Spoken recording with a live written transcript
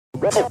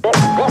Hey,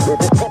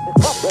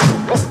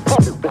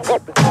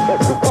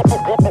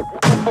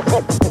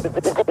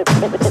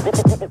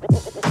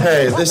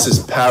 this is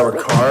Power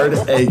Card,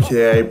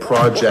 aka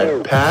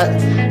Project Pat,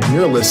 and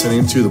you're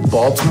listening to the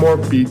Baltimore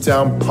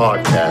Beatdown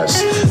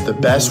Podcast, the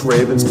best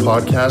Ravens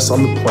podcast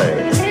on the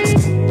planet.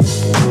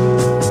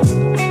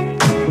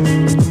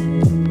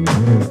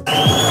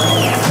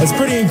 It's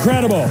pretty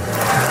incredible.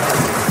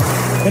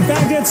 In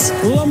fact, it's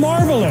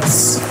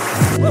la-marvelous.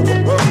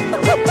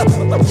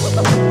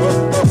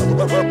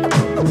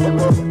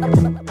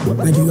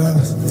 Thank you,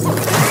 guys.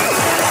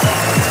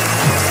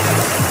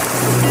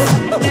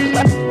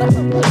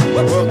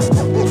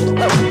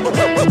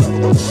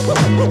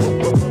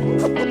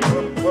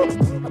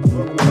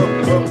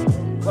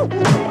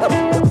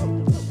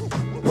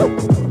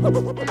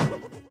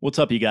 What's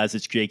up, you guys?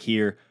 It's Jake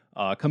here,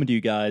 coming to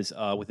you guys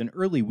with an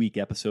early week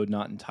episode.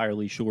 Not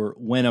entirely sure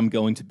when I'm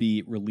going to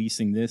be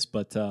releasing this,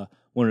 but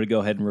wanted to go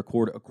ahead and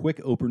record a quick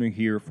opener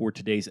here for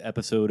today's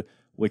episode,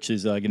 which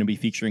is going to be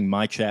featuring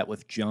my chat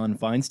with John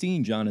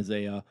Feinstein. John is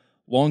a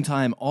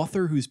longtime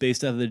author who's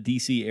based out of the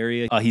D.C.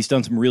 area. He's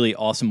done some really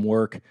awesome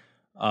work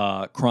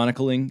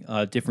chronicling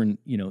different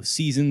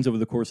seasons over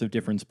the course of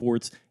different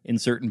sports in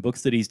certain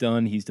books that he's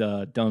done. He's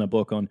done a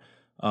book on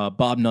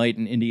Bob Knight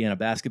and Indiana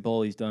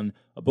basketball. He's done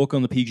a book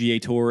on the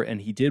PGA Tour, and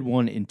he did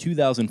one in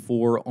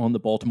 2004 on the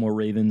Baltimore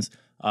Ravens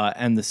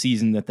and the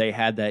season that they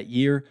had that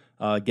year,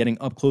 getting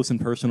up close and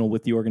personal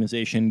with the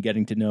organization,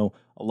 getting to know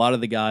a lot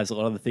of the guys, a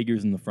lot of the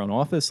figures in the front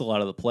office, a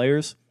lot of the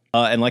players.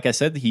 And like I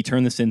said, he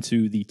turned this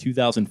into the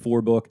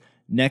 2004 book,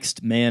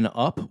 Next Man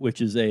Up,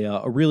 which is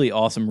a really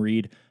awesome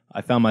read.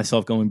 I found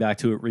myself going back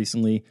to it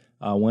recently,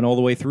 went all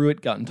the way through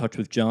it, got in touch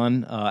with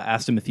John,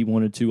 asked him if he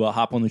wanted to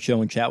hop on the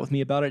show and chat with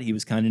me about it. He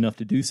was kind enough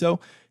to do so.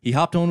 He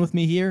hopped on with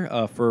me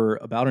here for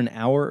about an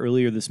hour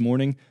earlier this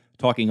morning,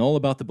 talking all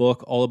about the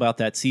book, all about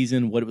that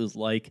season, what it was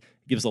like.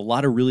 Gives a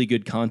lot of really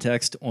good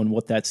context on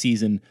what that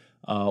season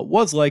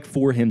was like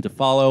for him to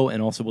follow,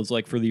 and also was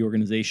like for the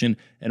organization,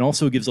 and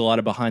also gives a lot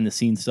of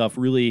behind-the-scenes stuff,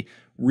 really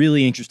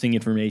interesting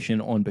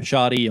information on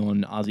Bisciotti,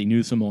 on Ozzie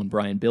Newsome, on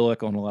Brian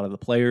Billick, on a lot of the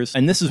players.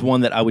 And this is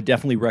one that I would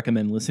definitely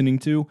recommend listening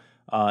to,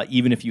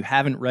 even if you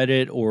haven't read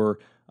it, or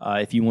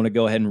if you want to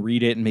go ahead and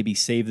read it and maybe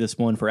save this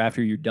one for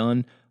after you're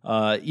done.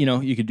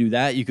 You could do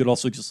that. You could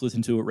also just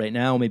listen to it right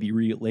now, maybe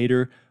read it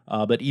later.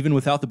 But even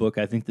without the book,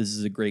 I think this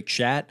is a great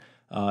chat.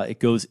 It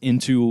goes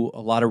into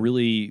a lot of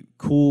really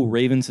cool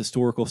Ravens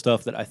historical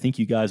stuff that I think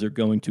you guys are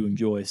going to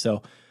enjoy.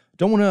 So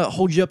don't want to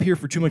hold you up here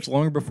for too much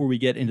longer before we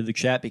get into the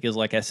chat, because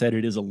like I said,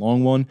 it is a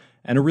long one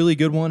and a really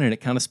good one, and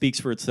it kind of speaks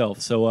for itself.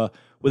 So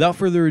without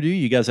further ado,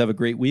 you guys have a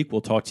great week.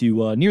 We'll talk to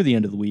you near the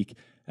end of the week.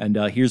 And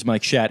here's my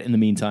chat in the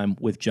meantime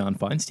with John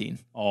Feinstein.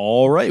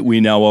 All right, we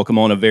now welcome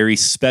on a very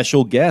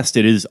special guest.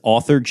 It is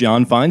author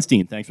John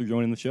Feinstein. Thanks for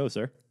joining the show,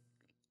 sir.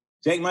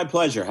 Jake, my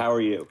pleasure. How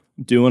are you?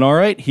 Doing all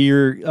right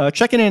here.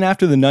 Checking in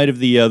after the night of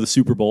the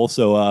Super Bowl.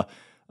 So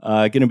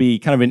going to be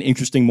kind of an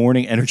interesting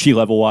morning, energy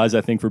level wise, I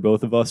think, for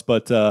both of us.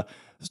 But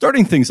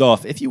starting things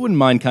off, if you wouldn't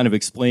mind kind of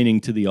explaining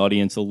to the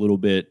audience a little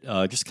bit,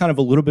 just kind of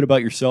a little bit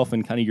about yourself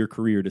and kind of your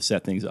career to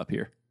set things up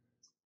here.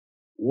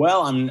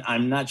 Well,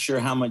 I'm not sure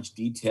how much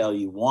detail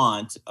you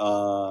want.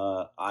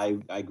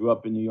 I grew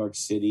up in New York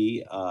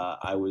City.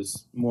 I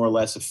was more or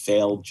less a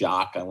failed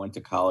jock. I went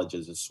to college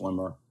as a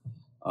swimmer.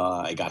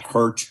 I got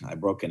hurt. I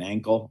broke an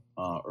ankle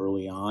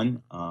early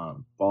on,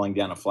 falling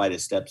down a flight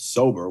of steps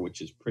sober, which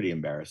is pretty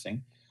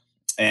embarrassing,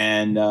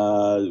 and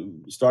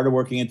started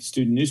working at the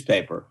student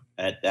newspaper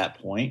at that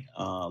point,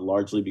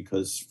 largely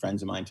because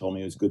friends of mine told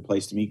me it was a good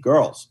place to meet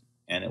girls,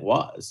 and it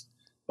was.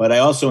 But I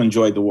also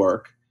enjoyed the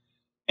work.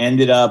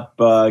 Ended up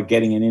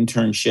getting an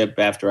internship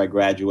after I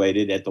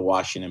graduated at the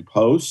Washington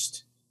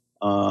Post,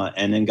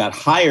 and then got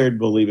hired,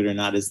 believe it or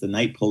not, as the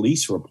night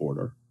police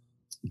reporter,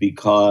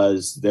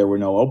 because there were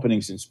no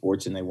openings in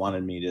sports and they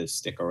wanted me to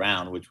stick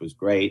around, which was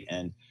great.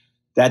 And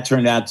that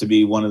turned out to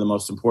be one of the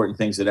most important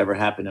things that ever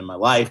happened in my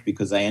life,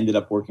 because I ended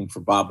up working for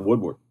Bob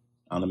Woodward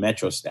on the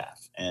Metro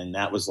staff. And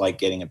that was like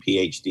getting a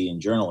PhD in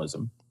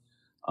journalism.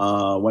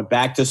 Went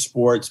back to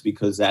sports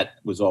because that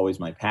was always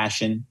my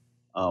passion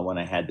when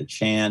I had the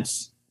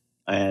chance.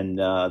 And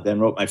then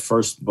wrote my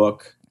first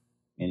book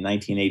in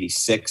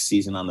 1986,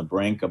 Season on the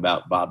Brink,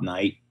 about Bob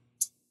Knight.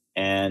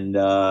 And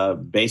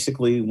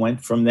basically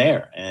went from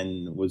there,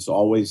 and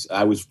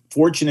I was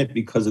fortunate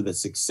because of the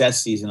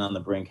success Season on the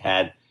Brink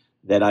had,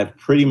 that I've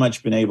pretty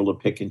much been able to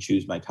pick and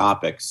choose my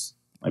topics,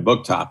 my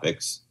book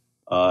topics,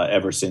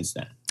 ever since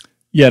then.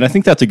 Yeah, and I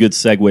think that's a good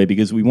segue,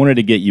 because we wanted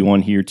to get you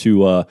on here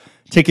to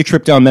take a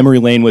trip down memory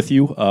lane with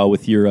you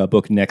with your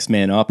book Next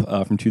Man Up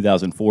from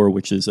 2004,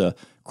 which is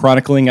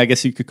chronicling, I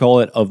guess you could call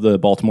it, of the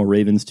Baltimore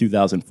Ravens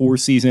 2004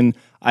 season.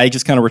 I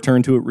just kind of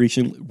returned to it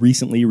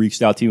recently,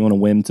 reached out to you on a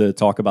whim to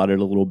talk about it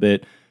a little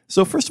bit.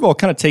 So first of all,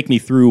 kind of take me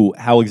through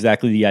how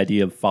exactly the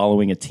idea of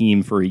following a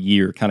team for a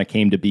year kind of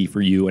came to be for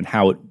you, and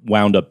how it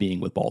wound up being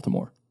with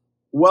Baltimore.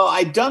 Well,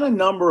 I'd done a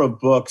number of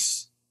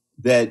books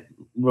that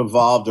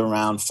revolved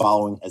around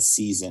following a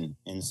season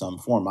in some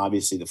form.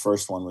 Obviously, the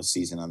first one was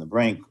Season on the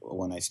Brink,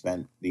 when I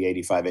spent the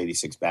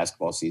 85-86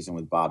 basketball season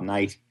with Bob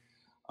Knight.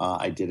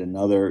 I did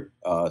another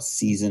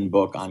season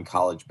book on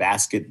college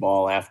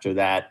basketball after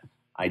that.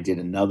 I did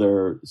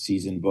another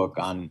season book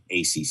on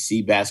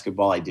ACC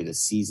basketball. I did a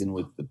season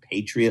with the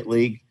Patriot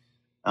League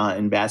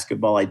in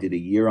basketball. I did a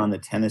year on the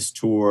tennis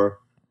tour,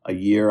 a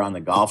year on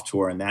the golf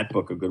tour, and that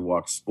book, A Good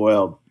Walk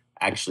Spoiled,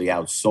 actually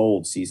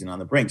outsold Season on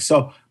the Brink.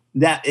 So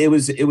that it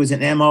was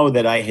an MO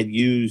that I had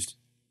used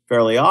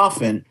fairly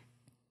often.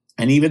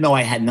 And even though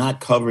I had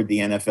not covered the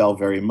NFL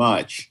very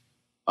much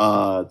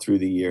through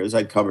the years,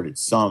 I'd covered it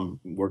some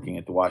working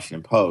at the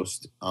Washington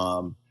Post.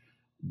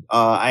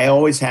 I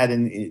always had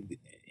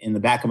in the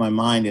back of my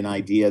mind an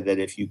idea that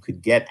if you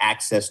could get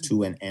access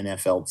to an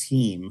NFL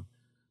team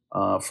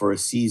for a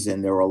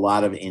season, there were a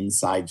lot of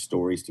inside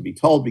stories to be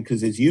told,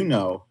 because, as you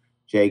know,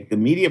 Jake, the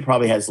media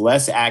probably has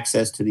less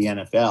access to the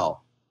NFL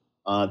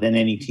than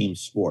any team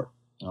sport.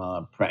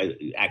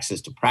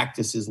 Access to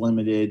practice is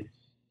limited.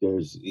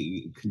 There's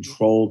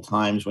controlled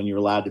times when you're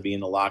allowed to be in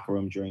the locker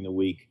room during the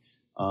week.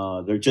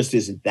 There just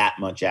isn't that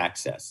much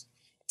access.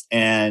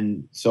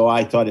 And so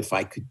I thought if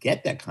I could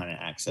get that kind of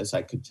access,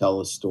 I could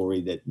tell a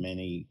story that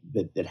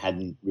that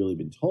hadn't really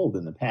been told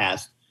in the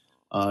past.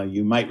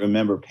 You might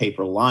remember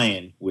Paper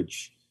Lion,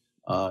 which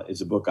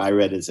is a book I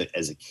read as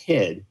a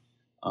kid.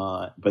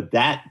 But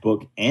that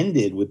book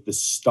ended with the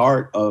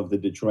start of the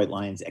Detroit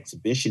Lions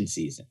exhibition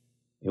season.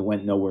 It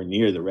went nowhere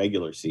near the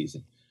regular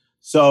season.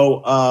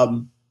 So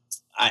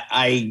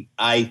I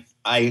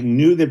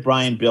knew that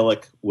Brian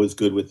Billick was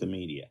good with the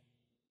media.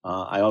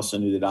 I also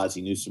knew that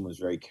Ozzie Newsome was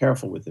very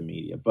careful with the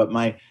media. But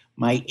my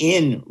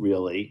in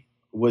really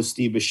was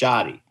Steve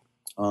Bisciotti.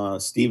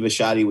 Steve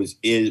Bisciotti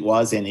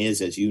was and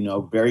is, as you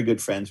know, very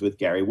good friends with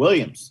Gary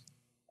Williams,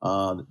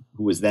 who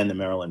was then the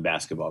Maryland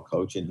basketball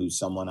coach, and who's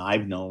someone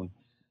I've known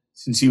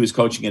since he was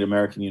coaching at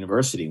American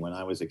University when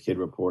I was a kid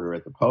reporter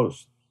at the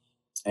Post.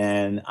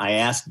 And I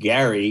asked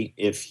Gary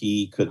if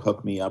he could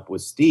hook me up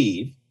with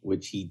Steve,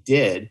 which he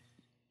did.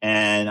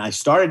 And I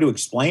started to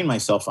explain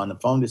myself on the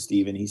phone to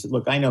Steve. And he said,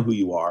 look, I know who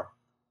you are.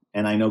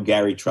 And I know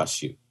Gary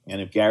trusts you. And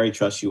if Gary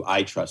trusts you,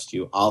 I trust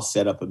you. I'll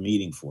set up a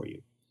meeting for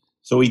you.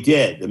 So he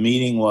did. The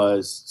meeting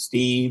was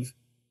Steve,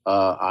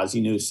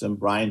 Ozzie Newsome,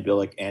 Brian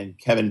Billick, and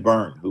Kevin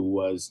Byrne, who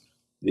was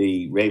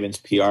the Ravens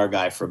PR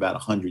guy for about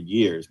 100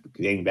 years,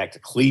 dating back to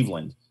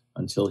Cleveland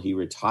until he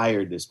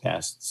retired this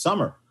past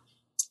summer.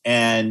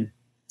 And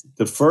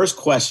the first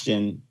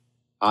question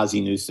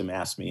Ozzie Newsome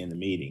asked me in the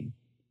meeting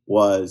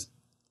was,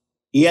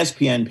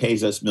 ESPN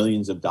pays us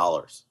millions of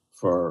dollars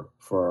for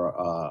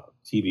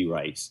TV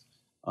rights.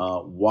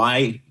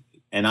 Why?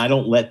 And I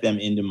don't let them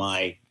into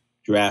my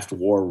draft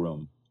war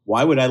room.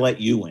 Why would I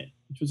let you in?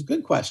 Which was a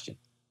good question.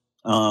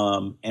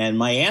 And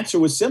my answer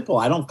was simple.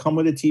 I don't come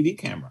with a TV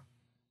camera.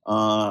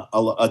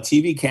 A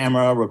TV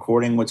camera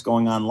recording what's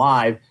going on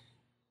live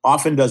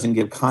often doesn't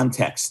give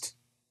context.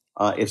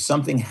 If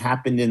something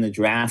happened in the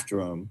draft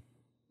room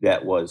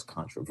that was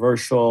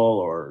controversial,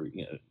 or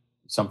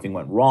something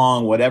went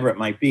wrong, whatever it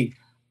might be,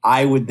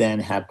 I would then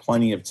have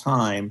plenty of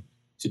time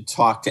to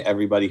talk to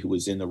everybody who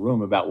was in the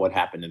room about what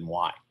happened and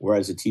why,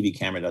 whereas a TV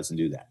camera doesn't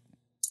do that.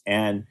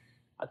 And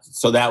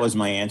so that was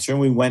my answer,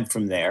 and we went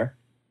from there.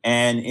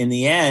 And in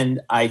the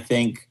end, I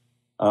think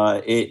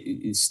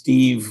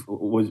Steve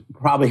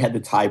probably had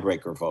the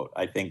tiebreaker vote,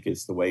 I think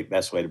is the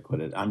best way to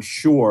put it. I'm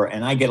sure,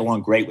 and I get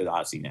along great with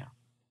Ozzie now.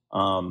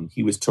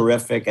 He was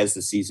terrific as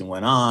the season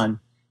went on,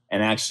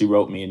 and actually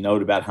wrote me a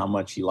note about how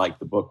much he liked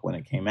the book when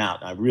it came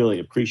out. And I really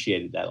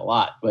appreciated that a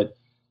lot. But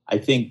I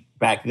think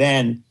back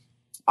then,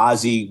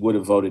 Ozzie would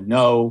have voted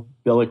no,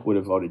 Billick would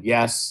have voted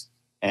yes,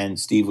 and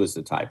Steve was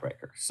the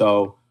tiebreaker.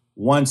 So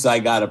once I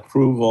got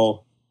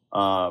approval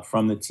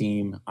from the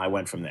team, I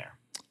went from there.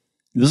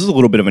 This is a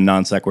little bit of a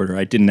non sequitur.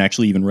 I didn't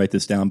actually even write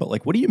this down, but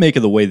what do you make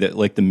of the way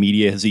that the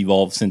media has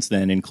evolved since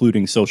then,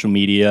 including social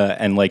media,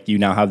 and you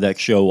now have that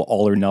show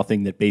All or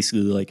Nothing that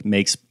basically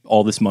makes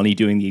all this money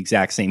doing the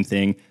exact same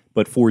thing,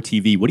 but for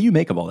TV. What do you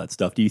make of all that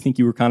stuff? Do you think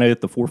you were kind of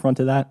at the forefront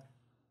of that?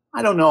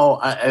 I don't know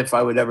if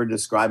I would ever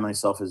describe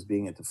myself as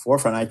being at the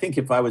forefront. I think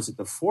if I was at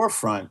the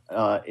forefront,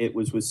 it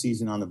was with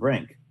Season on the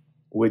Brink,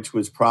 which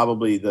was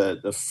probably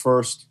the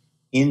first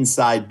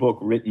inside book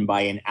written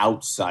by an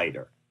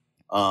outsider.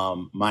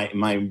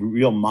 My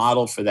real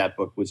model for that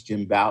book was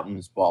Jim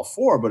Bouton's Ball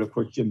 4, but of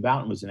course Jim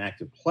Bouton was an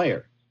active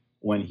player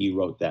when he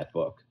wrote that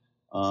book.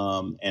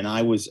 And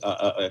I was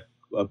a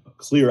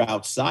clear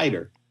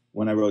outsider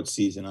when I wrote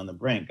Season on the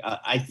Brink.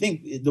 I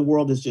think the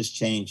world has just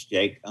changed,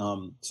 Jake.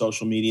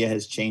 Social media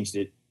has changed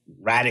it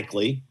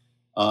radically.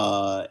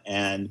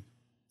 And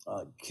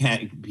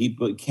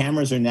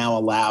cameras are now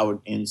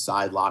allowed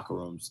inside locker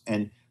rooms.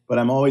 But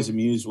I'm always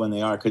amused when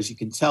they are, because you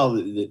can tell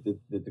that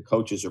the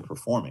coaches are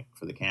performing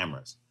for the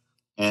cameras.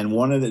 And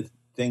one of the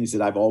things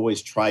that I've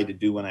always tried to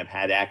do when I've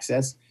had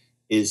access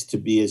is to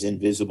be as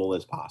invisible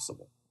as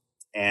possible.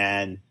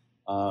 And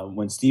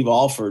when Steve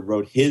Alford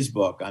wrote his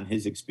book on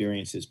his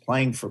experiences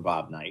playing for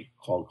Bob Knight,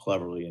 called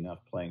cleverly enough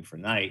Playing for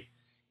Knight,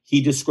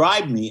 he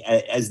described me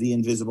as the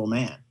Invisible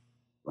Man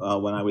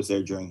when I was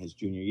there during his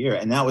junior year,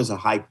 and that was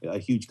a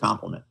huge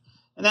compliment.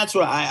 And that's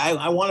what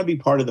I want to be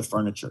part of the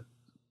furniture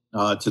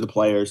to the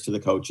players, to the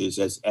coaches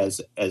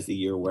as the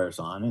year wears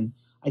on, and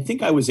I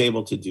think I was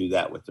able to do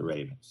that with the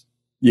Ravens.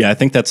 Yeah, I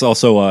think that's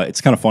also, it's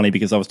kind of funny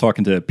because I was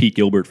talking to Pete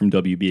Gilbert from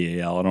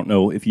WBAL. I don't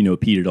know if you know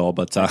Pete at all,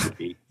 but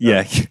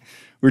yeah, we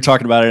were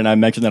talking about it and I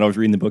mentioned that I was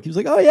reading the book. He was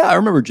like, oh yeah, I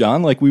remember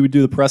John. Like we would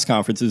do the press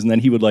conferences and then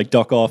he would like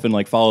duck off and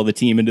like follow the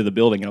team into the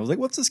building. And I was like,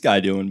 what's this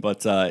guy doing?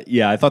 But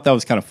yeah, I thought that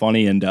was kind of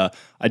funny. And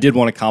I did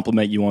want to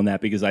compliment you on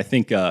that because I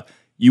think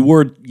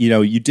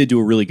you did do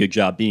a really good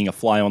job being a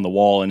fly on the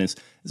wall. And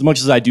as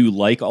much as I do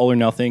like All or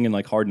Nothing and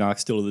like Hard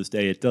Knocks still to this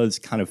day, it does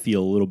kind of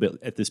feel a little bit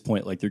at this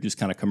point like they're just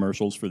kind of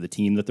commercials for the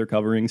team that they're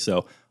covering.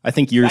 So I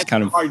think yours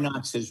kind of Hard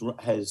Knocks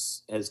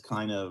has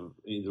kind of,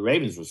 the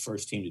Ravens was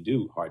first team to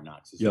do Hard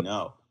Knocks, as you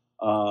know.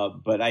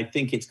 But I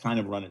think it's kind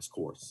of run its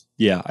course.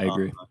 Yeah, I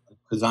agree.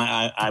 Because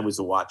I was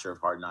a watcher of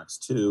Hard Knocks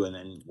too, and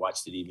then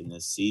watched it even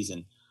this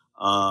season.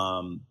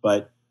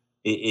 But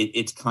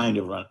it's kind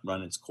of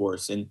run its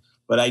course.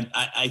 But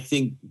I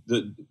think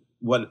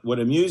what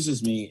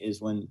amuses me is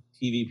when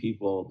TV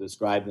people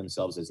describe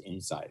themselves as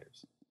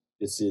insiders.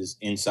 This is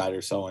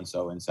insider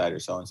so-and-so, insider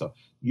so-and-so.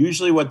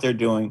 Usually what they're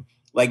doing,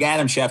 like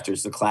Adam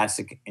Schefter's the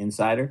classic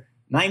insider,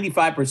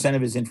 95%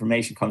 of his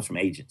information comes from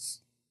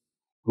agents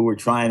who are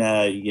trying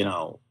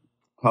to,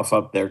 puff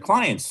up their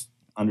clients,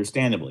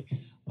 understandably.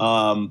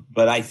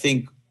 But I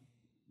think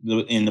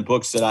in the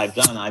books that I've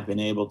done, I've been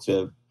able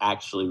to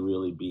actually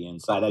really be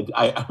inside.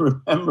 I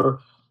remember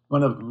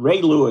when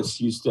Ray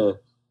Lewis used to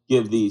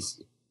give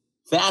these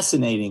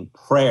fascinating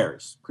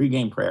prayers,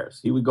 pregame prayers.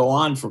 He would go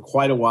on for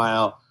quite a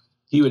while.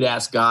 He would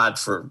ask God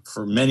for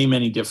many,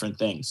 many different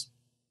things.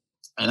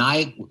 And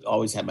I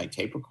always had my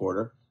tape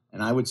recorder,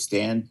 and I would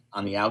stand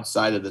on the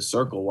outside of the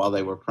circle while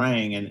they were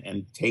praying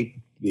and tape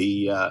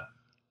the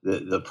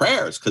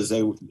prayers, because they,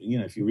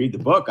 if you read the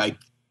book,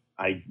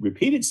 I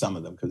repeated some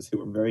of them because they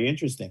were very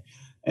interesting.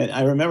 And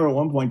I remember at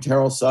one point,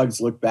 Terrell Suggs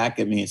looked back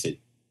at me and said,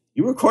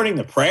 "You recording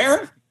the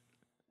prayer?"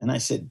 And I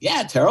said,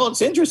 "Yeah, Terrell,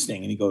 it's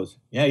interesting." And he goes,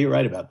 "Yeah, you're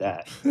right about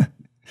that."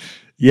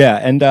 Yeah,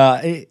 and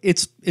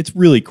it's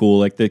really cool,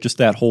 like just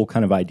that whole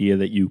kind of idea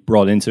that you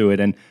brought into it.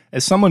 And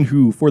as someone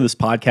who, for this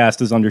podcast,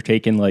 has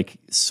undertaken like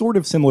sort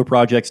of similar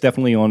projects,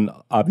 definitely on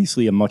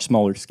obviously a much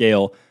smaller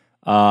scale,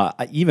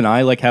 even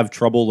I like have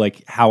trouble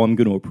like how I'm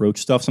going to approach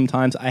stuff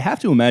sometimes. I have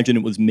to imagine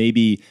it was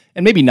maybe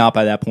not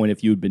by that point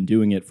if you had been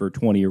doing it for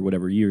 20 or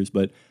whatever years,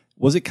 but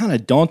was it kind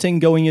of daunting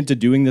going into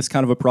doing this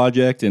kind of a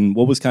project? And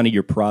what was kind of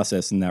your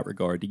process in that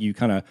regard? Did you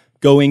kind of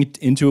going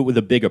into it with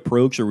a big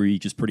approach, or were you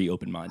just pretty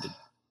open-minded?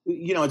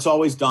 It's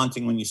always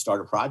daunting when you start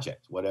a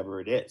project,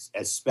 whatever it is,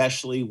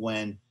 especially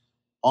when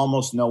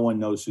almost no one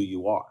knows who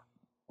you are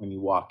when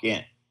you walk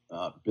in.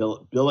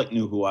 Billick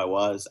knew who I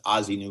was.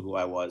 Ozzie knew who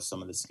I was.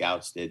 Some of the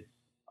scouts did.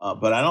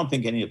 But I don't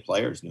think any of the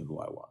players knew who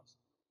I was.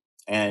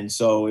 And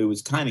so it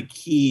was kind of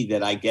key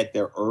that I get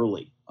there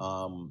early.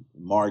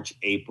 March,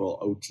 April,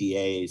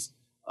 OTAs,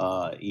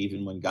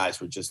 even when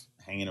guys were just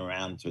hanging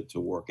around to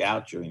work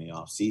out during the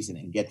off season,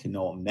 and get to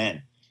know them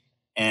then.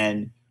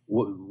 And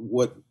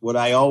what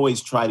I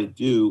always try to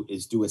do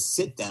is do a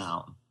sit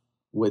down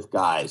with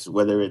guys,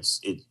 whether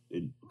it's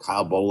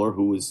Kyle Bowler,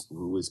 who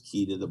was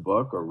key to the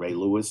book, or Ray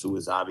Lewis, who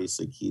was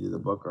obviously key to the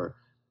book, or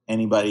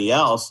anybody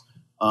else.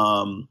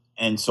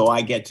 And so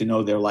I get to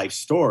know their life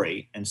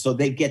story, and so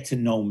they get to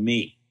know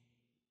me,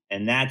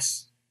 and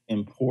that's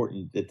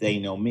important that they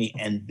know me.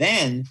 And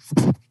then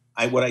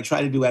what I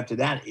try to do after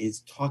that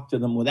is talk to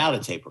them without a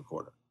tape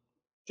recorder.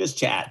 Just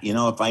chat.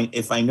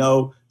 If I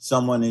know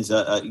someone is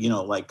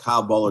like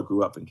Kyle Bowler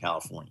grew up in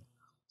California,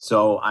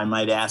 so I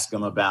might ask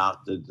him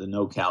about the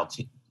no-Cal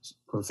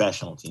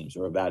professional teams,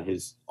 or about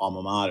his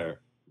alma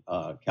mater,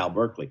 Cal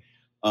Berkeley.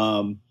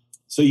 So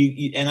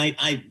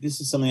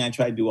this is something I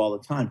try to do all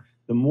the time.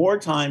 The more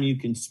time you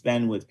can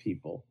spend with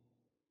people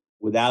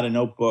without a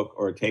notebook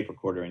or a tape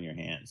recorder in your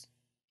hands,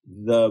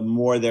 the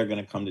more they're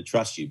going to come to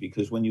trust you,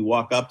 because when you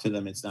walk up to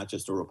them, it's not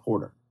just a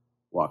reporter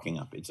walking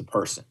up, it's a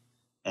person.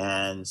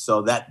 And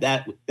so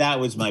that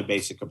was my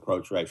basic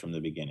approach right from the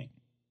beginning.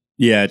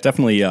 Yeah,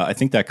 definitely. I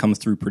think that comes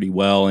through pretty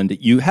well. And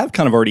you have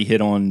kind of already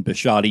hit on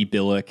Bisciotti,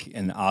 Billick,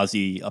 and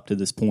Ozzie up to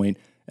this point.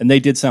 And they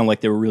did sound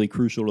like they were really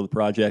crucial to the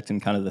project,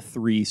 and kind of the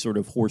three sort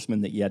of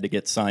horsemen that you had to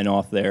get sign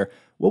off there.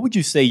 What would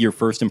you say your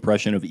first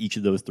impression of each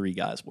of those three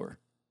guys were?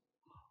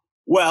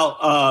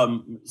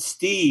 Well,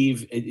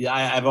 Steve,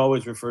 I've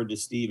always referred to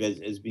Steve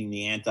as being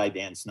the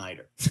anti-Dan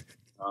Snyder.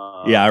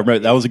 Yeah, I remember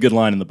that was a good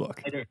line in the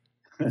book.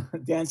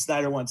 Dan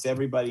Snyder wants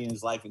everybody in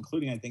his life,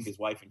 including, I think, his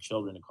wife and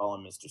children, to call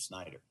him Mr.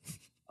 Snyder.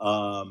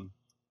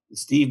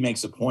 Steve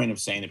makes a point of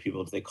saying to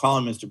people, if they call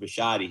him Mr.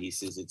 Bisciotti, he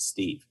says it's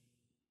Steve.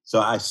 So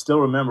I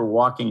still remember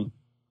walking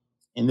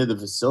into the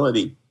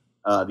facility,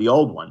 the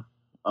old one,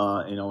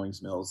 in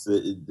Owings Mills,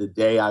 the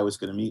day I was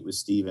going to meet with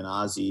Steve and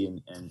Ozzie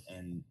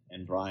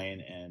and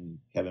Brian and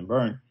Kevin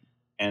Byrne.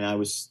 And I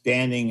was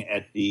standing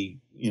at the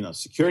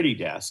security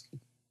desk,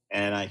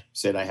 and I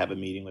said, I have a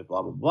meeting with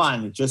blah, blah, blah.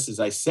 And just as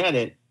I said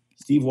it,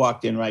 Steve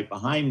walked in right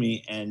behind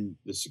me, and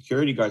the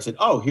security guard said,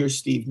 "Oh, here's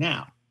Steve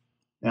now."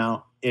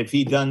 Now, if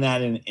he'd done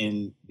that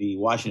in the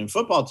Washington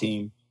football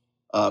team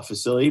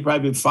facility, he'd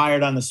probably been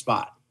fired on the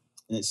spot.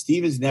 And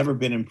Steve has never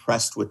been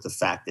impressed with the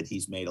fact that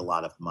he's made a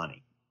lot of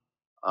money.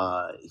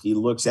 He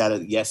looks at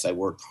it, yes, I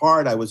worked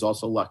hard. I was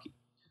also lucky.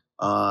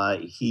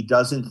 He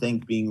doesn't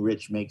think being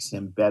rich makes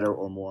him better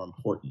or more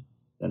important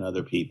than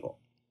other people.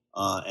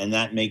 And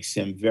that makes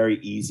him very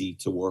easy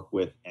to work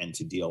with and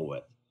to deal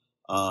with.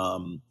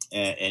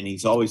 And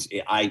he's always,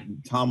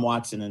 Tom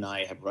Watson and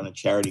I have run a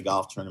charity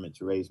golf tournament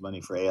to raise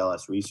money for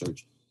ALS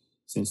research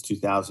since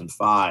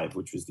 2005,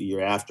 which was the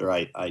year after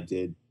I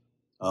did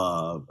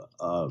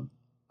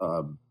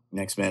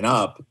Next Man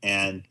Up.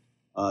 And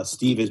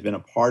Steve has been a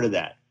part of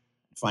that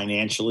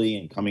financially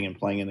and coming and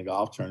playing in the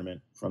golf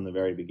tournament from the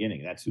very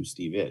beginning. That's who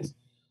Steve is.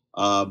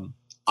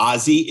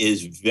 Ozzie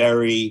is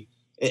very,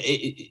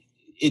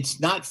 it's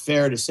not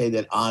fair to say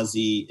that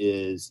Ozzie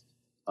is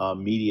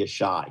media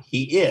shy.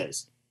 He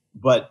is,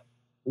 but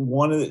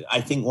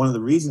I think one of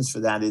the reasons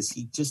for that is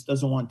he just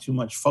doesn't want too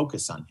much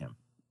focus on him.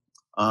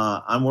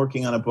 I'm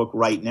working on a book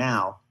right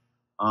now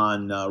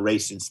on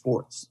race in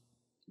sports,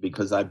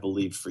 because I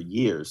believed for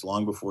years,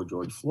 long before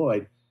George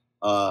Floyd,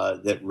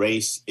 that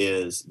race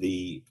is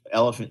the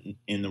elephant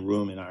in the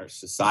room in our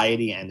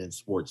society and in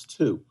sports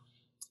too.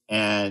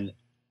 And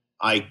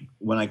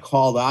when I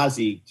called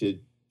Ozzie to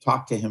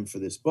talk to him for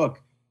this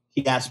book,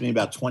 he asked me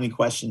about 20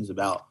 questions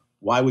about,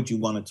 why would you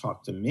want to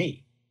talk to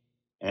me?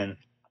 And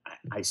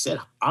I said,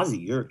 Ozzie,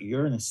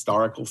 you're an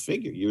historical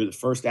figure. You're the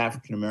first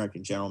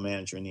African-American general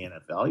manager in the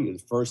NFL. You're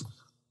the first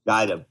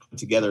guy to put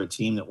together a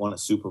team that won a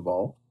Super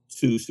Bowl,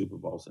 2 Super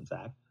Bowls, in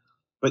fact.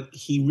 But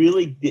he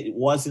really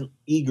wasn't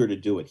eager to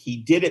do it. He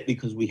did it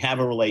because we have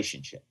a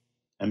relationship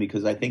and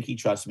because I think he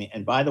trusts me.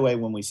 And by the way,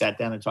 when we sat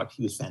down and talked,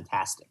 he was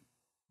fantastic.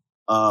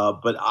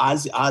 But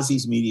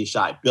Ozzie's media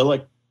shy.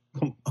 Billick,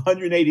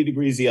 180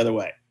 degrees the other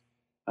way.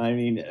 I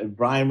mean,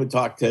 Brian would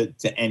talk to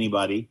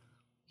anybody.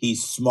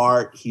 He's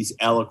smart. He's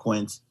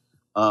eloquent.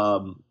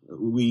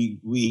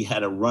 We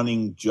had a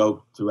running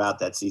joke throughout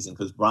that season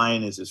because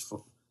Brian is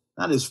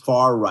not as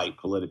far right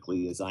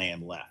politically as I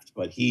am left,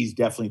 but he's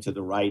definitely to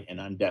the right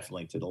and I'm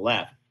definitely to the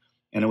left.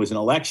 And it was an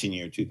election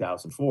year,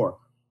 2004.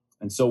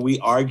 And so we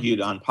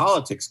argued on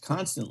politics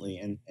constantly.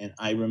 And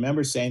I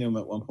remember saying to him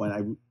at one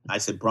point, I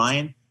said,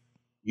 Brian,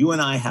 you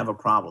and I have a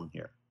problem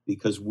here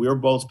because we're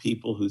both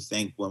people who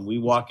think when we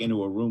walk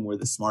into a room, we're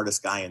the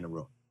smartest guy in the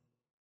room.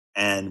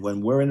 And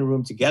when we're in a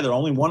room together,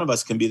 only one of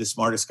us can be the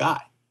smartest guy.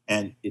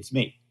 And it's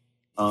me.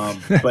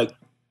 But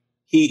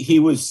he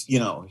was, he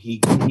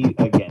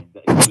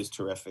was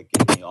terrific.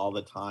 Gave me all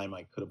the time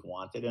I could have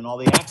wanted and all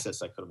the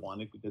access I could have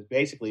wanted, because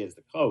basically as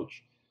the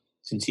coach,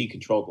 since he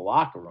controlled the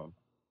locker room,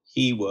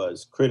 he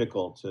was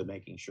critical to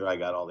making sure I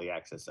got all the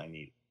access I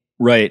needed.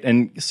 Right.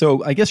 And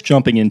so I guess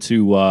jumping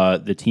into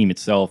the team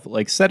itself,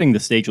 like setting the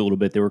stage a little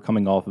bit, they were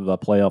coming off of a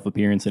playoff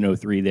appearance in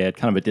 2003. They had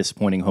kind of a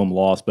disappointing home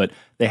loss, but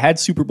they had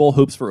Super Bowl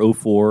hopes for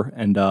 2004.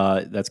 And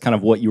that's kind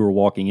of what you were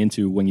walking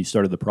into when you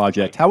started the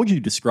project. How would you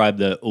describe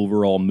the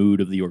overall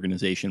mood of the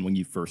organization when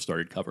you first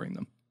started covering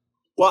them?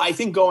 Well, I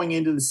think going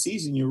into the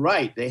season, you're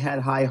right. They had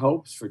high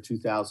hopes for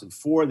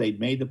 2004. They'd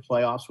made the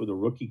playoffs with a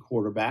rookie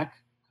quarterback,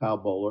 Kyle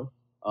Bowler.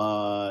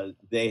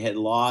 They had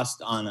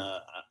lost on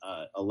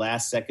a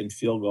last-second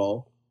field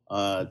goal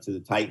to the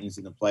Titans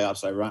in the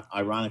playoffs.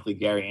 Ironically,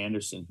 Gary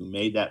Anderson, who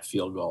made that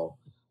field goal,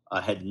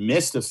 had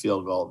missed a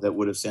field goal that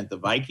would have sent the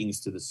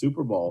Vikings to the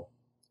Super Bowl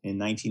in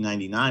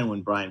 1999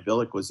 when Brian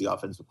Billick was the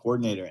offensive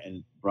coordinator.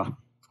 And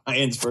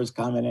Brian's first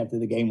comment after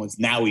the game was,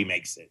 now he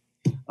makes it.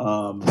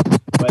 But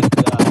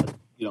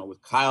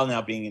with Kyle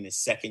now being in his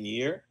second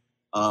year,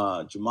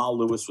 Jamal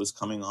Lewis was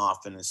coming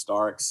off an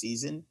historic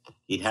season.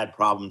 He'd had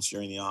problems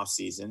during the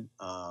offseason,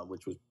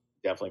 which was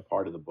definitely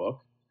part of the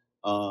book.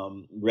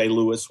 Ray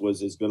Lewis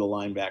was as good a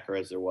linebacker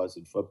as there was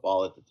in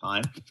football at the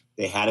time.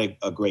 They had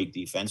a great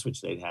defense,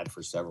 which they'd had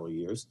for several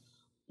years.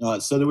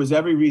 So there was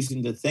every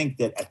reason to think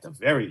that at the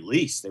very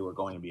least they were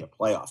going to be a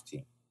playoff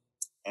team.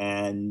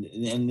 And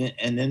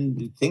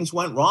then things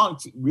went wrong,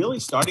 really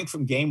starting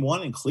from game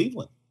 1 in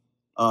Cleveland,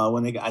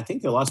 when I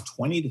think they lost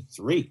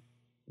 20-3.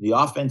 The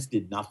offense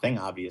did nothing,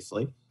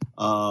 obviously,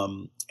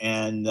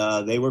 and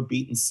they were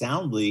beaten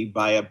soundly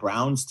by a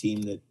Browns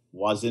team that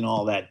wasn't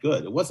all that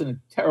good. It wasn't a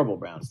terrible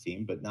Browns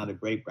team, but not a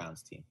great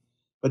Browns team.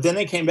 But then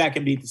they came back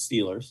and beat the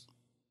Steelers,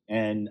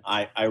 and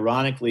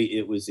ironically,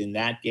 it was in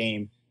that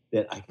game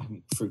that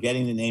I'm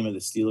forgetting the name of the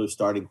Steelers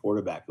starting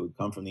quarterback who had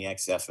come from the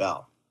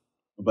XFL.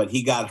 But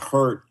he got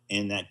hurt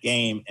in that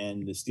game,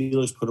 and the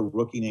Steelers put a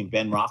rookie named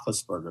Ben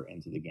Roethlisberger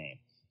into the game.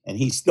 And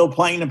he's still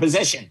playing the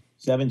position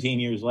 17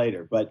 years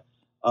later. But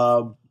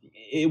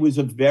it was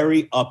a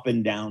very up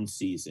and down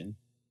season,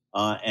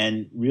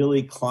 and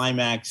really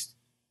climaxed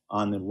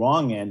on the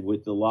wrong end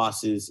with the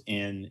losses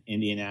in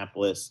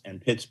Indianapolis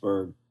and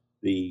Pittsburgh,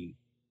 the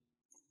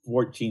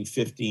 14th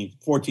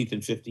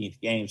and 15th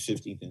games,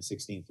 15th and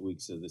 16th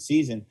weeks of the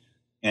season.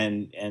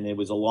 And it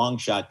was a long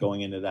shot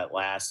going into that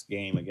last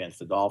game against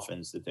the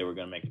Dolphins that they were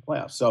going to make the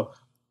playoffs. So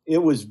It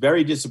was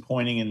very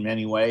disappointing in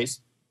many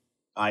ways.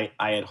 I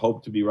had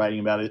hoped to be writing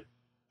about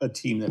a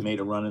team that made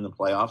a run in the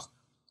playoffs.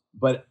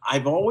 But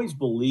I've always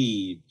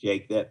believed,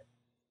 Jake, that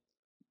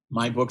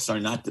my books are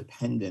not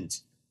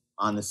dependent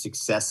on the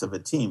success of a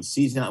team.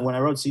 When I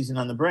wrote Season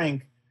on the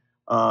Brink,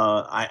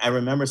 I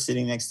remember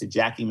sitting next to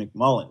Jackie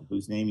McMullen,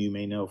 whose name you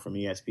may know from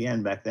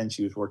ESPN. Back then,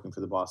 she was working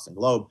for the Boston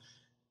Globe,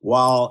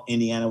 while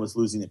Indiana was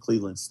losing to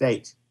Cleveland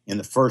State in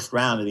the first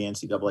round of the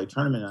NCAA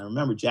tournament. And I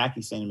remember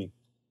Jackie saying to me,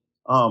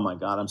 "Oh my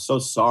God, I'm so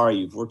sorry.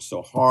 You've worked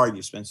so hard.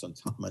 You spent so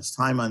much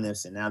time on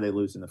this, and now they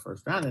lose in the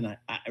first round." And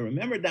I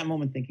remember at that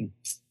moment thinking,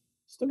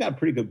 still got a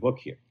pretty good book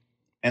here.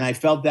 And I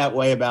felt that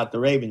way about the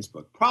Ravens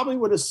book. Probably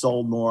would have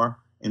sold more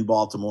in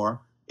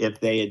Baltimore if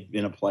they had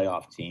been a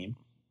playoff team,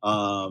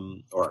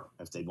 or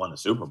if they'd won the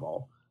Super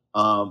Bowl.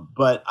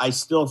 But I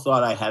still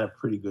thought I had a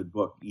pretty good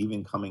book,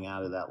 even coming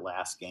out of that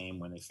last game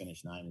when they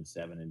finished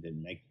 9-7 and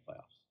didn't make the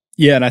playoffs.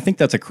 Yeah, and I think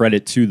that's a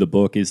credit to the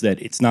book, is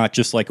that it's not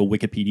just like a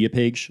Wikipedia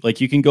page.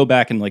 Like, you can go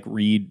back and like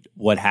read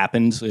what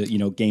happened,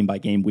 game by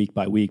game, week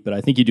by week. But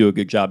I think you do a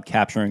good job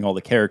capturing all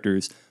the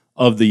characters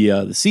of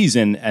the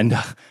season, and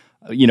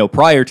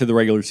prior to the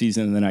regular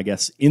season, and then I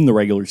guess in the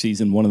regular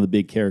season, one of the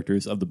big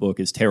characters of the book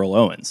is Terrell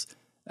Owens.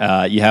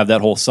 You have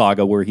that whole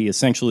saga where he's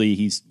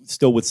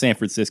still with San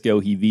Francisco.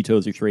 He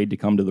vetoes a trade to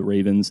come to the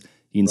Ravens.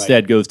 He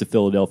instead goes to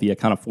Philadelphia,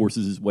 kind of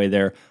forces his way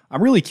there.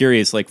 I'm really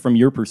curious, like, from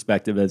your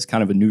perspective as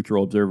kind of a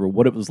neutral observer,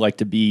 what it was like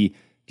to be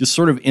just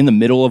sort of in the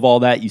middle of all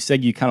that. You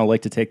said you kind of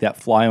like to take that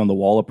fly on the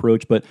wall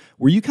approach, but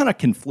were you kind of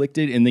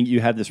conflicted in that you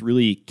had this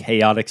really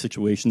chaotic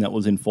situation that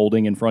was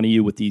unfolding in front of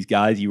you with these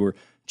guys you were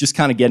just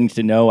kind of getting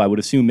to know, I would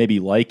assume maybe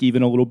like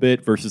even a little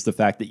bit, versus the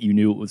fact that you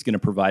knew it was going to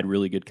provide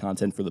really good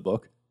content for the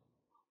book?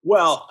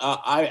 Well,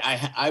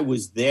 I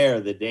was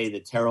there the day the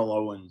Terrell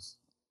Owens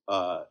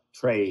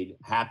trade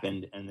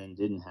happened and then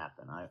didn't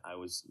happen.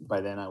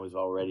 By then I was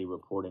already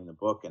reporting the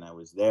book, and I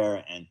was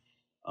there, and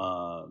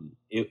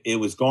it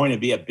was going to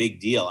be a big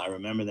deal. I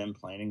remember them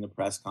planning the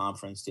press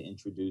conference to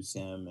introduce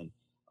him, and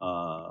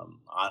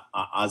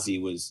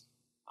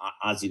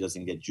Ozzie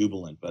doesn't get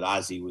jubilant, but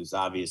Ozzie was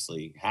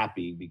obviously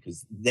happy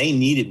because they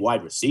needed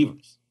wide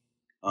receivers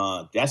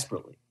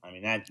desperately. I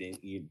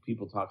mean,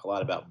 people talk a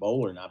lot about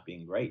Bowler not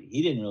being great.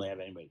 He didn't really have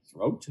anybody to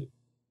throw to,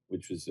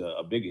 which was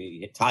a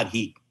big. Todd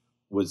Heap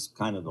was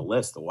kind of the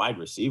list. The wide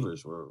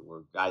receivers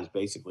were guys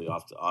basically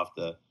off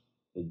the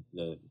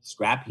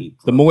scrap heap.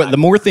 The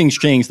more things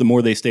change, the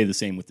more they stay the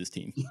same with this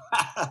team.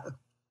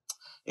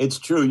 It's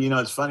true.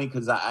 It's funny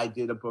because I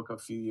did a book a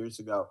few years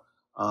ago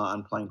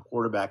on playing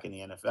quarterback in the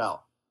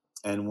NFL,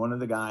 and one of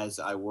the guys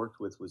I worked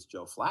with was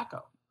Joe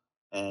Flacco.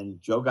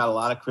 And Joe got a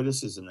lot of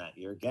criticism that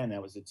year. Again,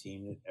 that was a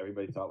team that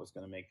everybody thought was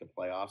going to make the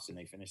playoffs, and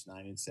they finished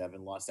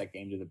 9-7, lost that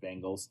game to the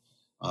Bengals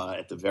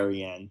at the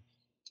very end.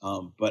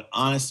 But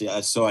honestly,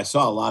 I saw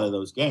a lot of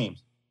those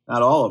games,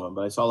 not all of them,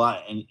 but I saw a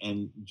lot.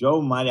 And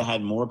Joe might have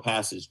had more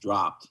passes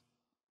dropped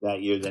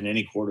that year than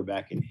any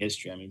quarterback in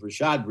history. I mean,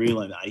 Rashad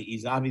Breeland,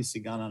 he's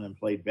obviously gone on and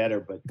played better,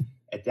 but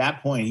at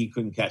that point he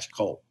couldn't catch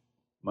Colt,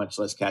 much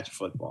less catch a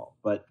football.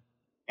 But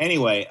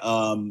anyway,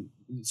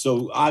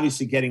 so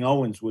obviously getting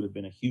Owens would have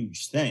been a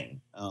huge thing,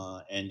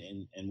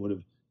 and would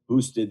have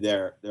boosted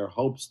their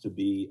hopes to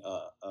be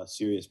a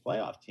serious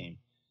playoff team.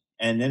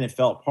 And then it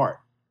fell apart.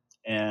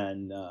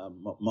 And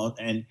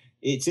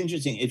it's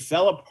interesting. It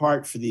fell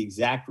apart for the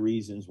exact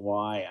reasons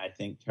why I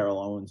think Terrell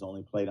Owens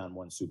only played on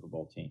one Super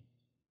Bowl team,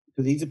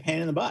 because he's a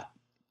pain in the butt,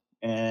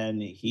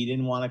 and he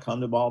didn't want to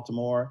come to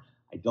Baltimore.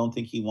 I don't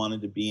think he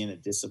wanted to be in a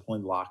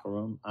disciplined locker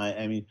room.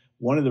 I mean,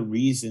 one of the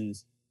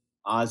reasons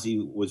Ozzie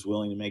was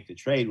willing to make the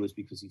trade was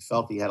because he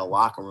felt he had a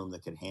locker room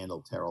that could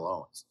handle Terrell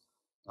Owens.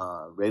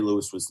 Ray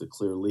Lewis was the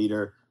clear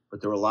leader,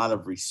 but there were a lot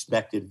of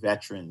respected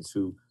veterans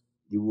who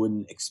you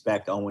wouldn't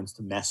expect Owens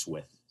to mess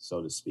with,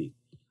 so to speak.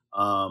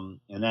 And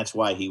that's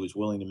why he was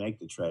willing to make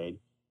the trade.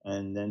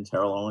 And then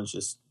Terrell Owens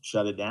just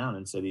shut it down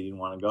and said he didn't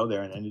want to go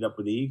there, and ended up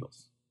with the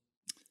Eagles.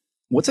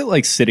 What's it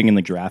like sitting in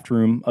the draft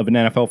room of an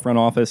NFL front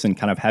office and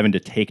kind of having to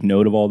take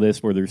note of all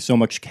this, where there's so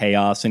much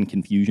chaos and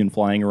confusion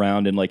flying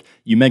around? And like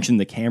you mentioned,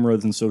 the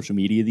cameras and social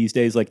media these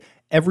days, like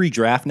every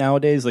draft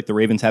nowadays, like the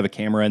Ravens have a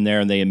camera in there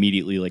and they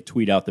immediately like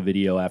tweet out the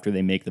video after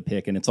they make the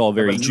pick, and it's all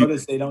very.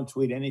 Notice they don't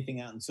tweet anything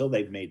out until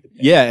they've made the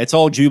pick. Yeah, it's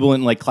all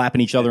jubilant, like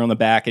clapping each other on the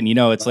back, and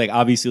it's like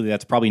obviously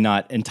that's probably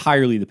not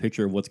entirely the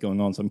picture of what's going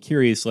on. So I'm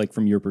curious, like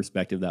from your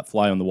perspective, that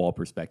fly on the wall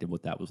perspective,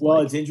 what that was like. Well,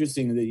 it's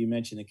interesting that you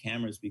mentioned the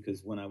cameras,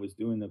 because when I was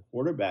doing the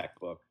quarterback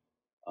book,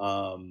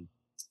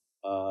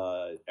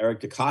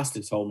 Eric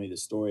DeCosta told me the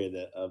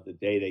story of the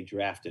day they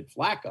drafted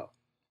Flacco,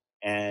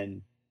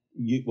 and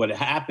what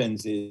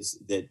happens is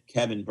that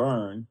Kevin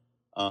Byrne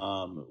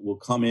will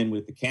come in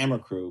with the camera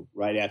crew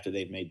right after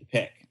they've made the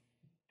pick,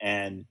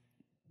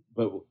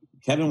 but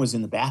Kevin was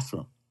in the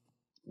bathroom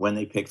when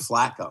they picked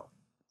Flacco,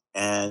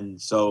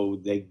 and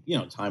so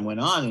time went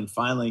on, and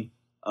finally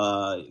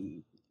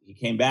he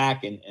came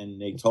back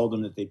and they told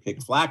him that they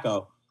picked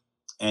Flacco,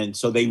 and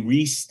so they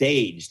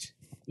restaged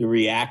the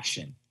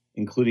reaction,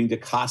 including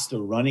DeCosta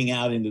running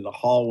out into the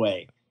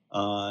hallway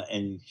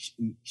and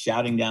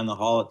shouting down the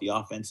hall at the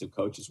offensive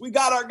coaches, "We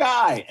got our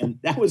guy!" And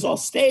that was all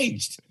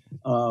staged.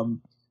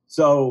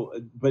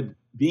 But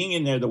being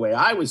in there the way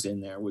I was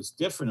in there was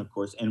different, of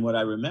course. And what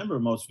I remember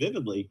most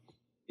vividly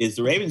is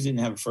the Ravens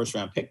didn't have a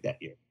first-round pick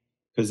that year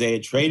because they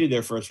had traded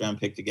their first-round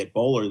pick to get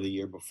Bowler the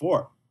year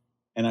before.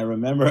 And I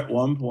remember at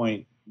one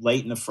point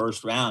late in the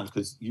first round,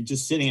 because you're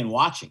just sitting and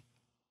watching,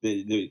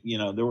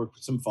 there were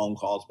some phone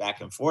calls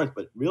back and forth,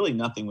 but really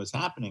nothing was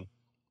happening.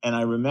 And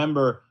I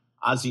remember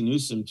Ozzie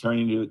Newsome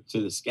turning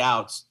to the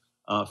scouts.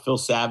 Phil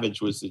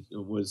Savage was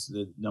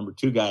the number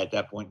 2 guy at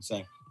that point, and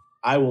saying,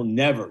 "I will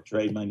never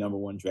trade my number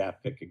 1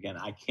 draft pick again.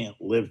 I can't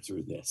live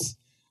through this."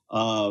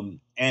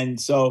 And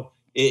so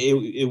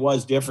it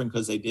was different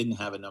because they didn't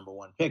have a number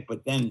 1 pick.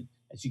 But then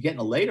as you get in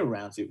the later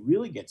rounds, it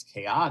really gets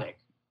chaotic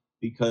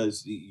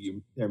because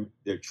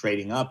they're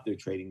trading up, they're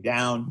trading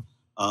down,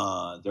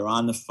 they're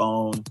on the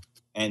phone,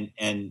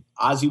 and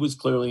Ozzie was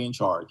clearly in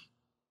charge.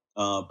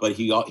 But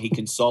he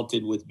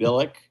consulted with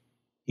Billick,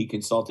 he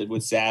consulted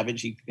with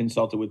Savage, he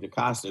consulted with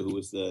DaCosta, who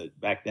was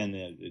back then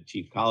the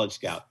chief college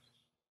scout.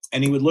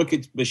 And he would look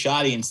at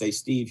Bisciotti and say,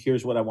 "Steve,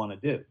 here's what I want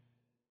to do."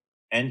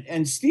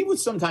 And Steve would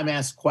sometimes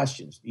ask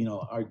questions,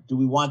 do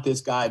we want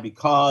this guy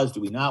do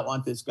we not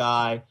want this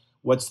guy?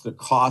 What's the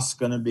cost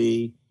going to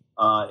be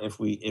if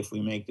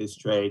we make this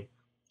trade?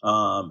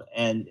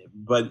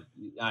 But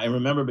I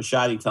remember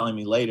Bisciotti telling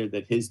me later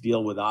that his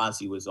deal with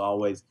Ozzie was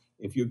always,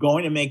 if you're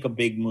going to make a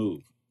big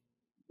move,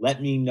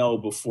 let me know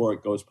before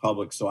it goes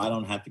public so I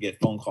don't have to get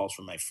phone calls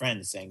from my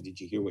friends saying, "Did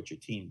you hear what your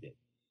team did?"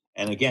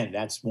 And again,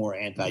 that's more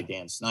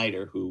anti-Dan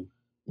Snyder, who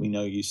we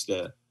know used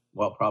to,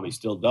 probably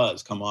still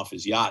does, come off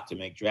his yacht to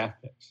make draft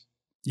picks.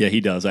 Yeah,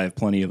 he does. I have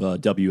plenty of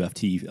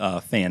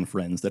WFT fan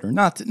friends that are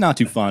not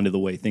too fond of the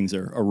way things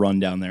are run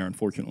down there,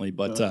 unfortunately.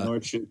 But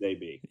nor should they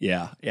be.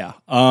 Yeah.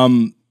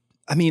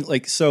 I mean,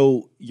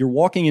 so you're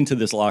walking into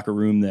this locker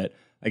room that,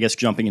 I guess,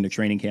 jumping into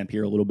training camp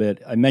here a little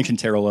bit. I mentioned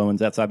Terrell Owens.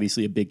 That's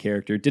obviously a big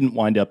character. Didn't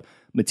wind up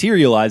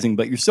materializing,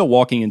 but you're still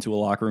walking into a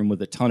locker room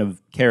with a ton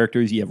of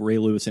characters. You have Ray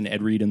Lewis and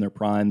Ed Reed in their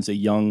primes, a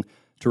young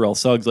Terrell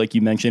Suggs, like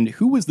you mentioned.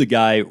 Who was the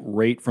guy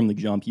right from the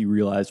jump you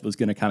realized was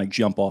going to kind of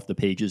jump off the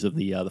pages of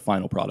the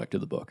final product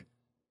of the book?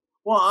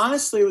 Well,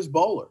 honestly, it was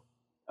Bowler,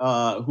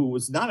 who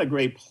was not a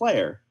great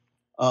player,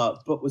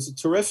 but was a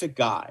terrific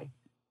guy.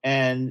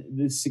 And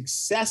the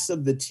success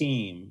of the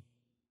team,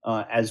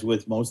 as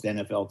with most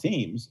NFL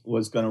teams,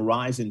 was going to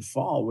rise and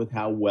fall with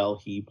how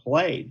well he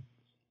played.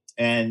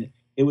 And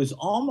it was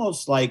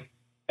almost like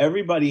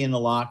everybody in the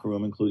locker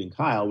room, including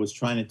Kyle, was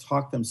trying to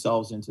talk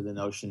themselves into the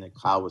notion that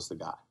Kyle was the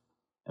guy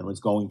and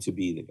was going to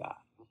be the guy.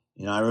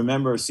 I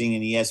remember seeing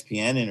an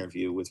ESPN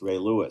interview with Ray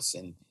Lewis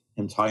and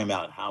him talking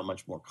about how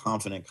much more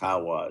confident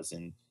Kyle was.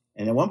 And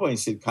at one point he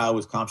said Kyle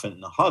was confident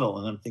in the huddle.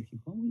 And I'm thinking,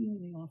 what were you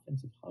in the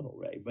offensive huddle,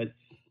 Ray? But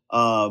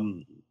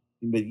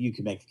you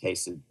can make the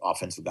case that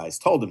offensive guys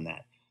told him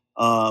that.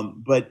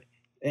 But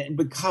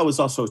Kyle was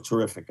also a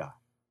terrific guy.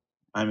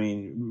 I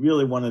mean,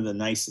 really one of the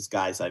nicest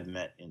guys I've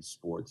met in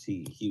sports.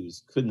 He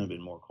couldn't have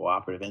been more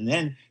cooperative. And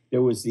then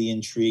there was the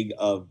intrigue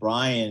of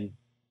Brian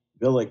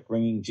Billick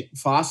bringing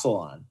Fossil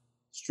on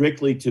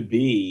strictly to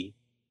be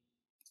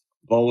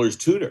Bowler's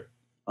tutor,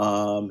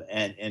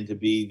 and to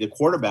be the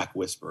quarterback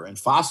whisperer. And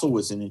Fossil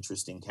was an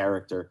interesting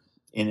character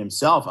in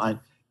himself. And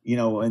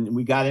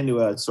we got into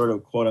a sort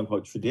of quote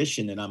unquote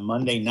tradition that on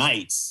Monday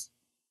nights,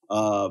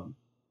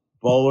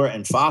 Bowler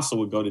and Fossil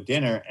would go to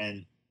dinner,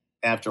 and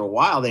after a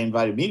while they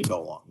invited me to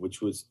go along,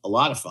 which was a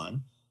lot of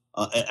fun.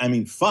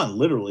 Fun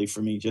literally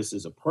for me just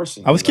as a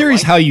person. I was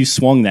curious how you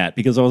swung that,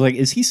 because I was like,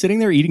 is he sitting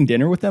there eating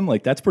dinner with them?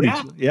 Like, that's pretty,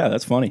 yeah,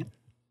 that's funny.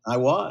 I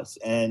was.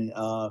 And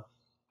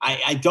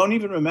I don't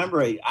even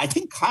remember. I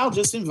think Kyle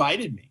just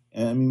invited me.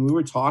 We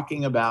were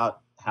talking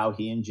about how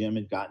he and Jim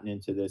had gotten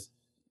into this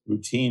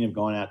routine of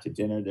going out to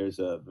dinner. There's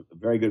a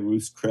very good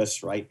Ruth's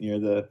Chris right near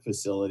the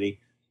facility.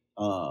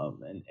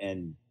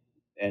 And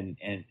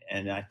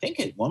I think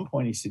at one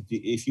point he said,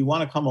 "If you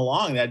want to come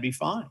along, that'd be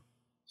fine."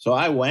 So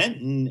I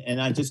went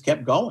and I just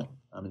kept going.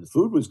 The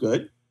food was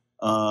good.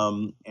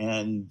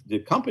 And the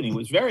company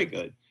was very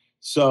good.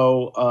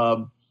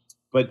 So,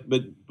 but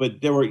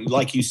there were,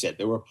 like you said,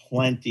 there were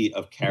plenty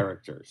of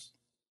characters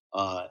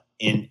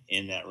in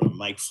that room.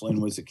 Mike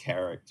Flynn was a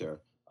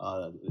character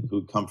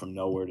who'd come from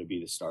nowhere to be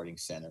the starting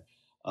center.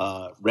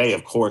 Ray,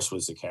 of course,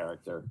 was a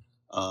character.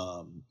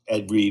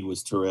 Ed Reed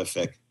was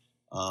terrific.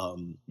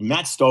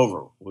 Matt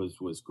Stover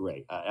was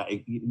great.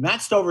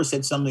 Matt Stover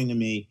said something to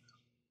me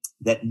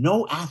that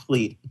no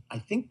athlete, I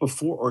think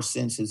before or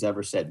since, has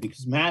ever said,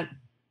 because Matt,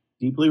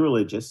 deeply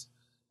religious.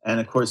 And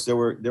of course, there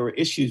were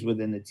issues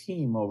within the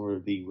team over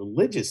the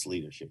religious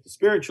leadership, the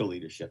spiritual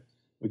leadership,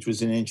 which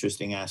was an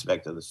interesting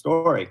aspect of the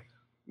story.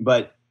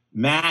 But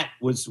Matt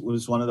was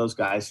one of those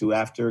guys who,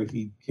 after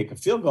he'd kick a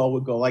field goal,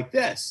 would go like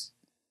this.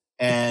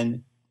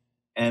 And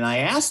I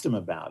asked him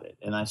about it.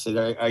 And I said,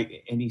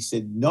 and he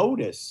said,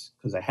 notice,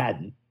 because I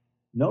hadn't,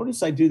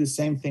 notice I do the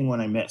same thing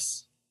when I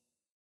miss.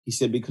 He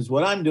said, because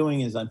what I'm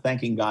doing is I'm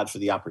thanking God for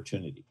the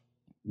opportunity,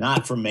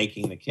 not for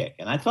making the kick.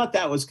 And I thought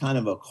that was kind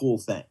of a cool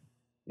thing.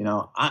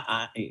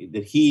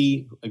 that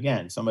he,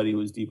 again, somebody who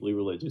was deeply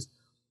religious,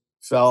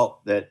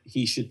 felt that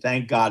he should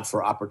thank God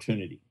for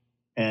opportunity.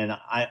 And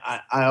I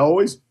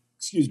always,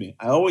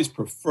 I always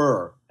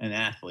prefer an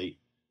athlete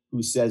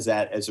who says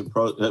that as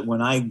that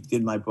when I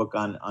did my book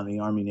on the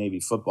Army-Navy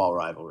football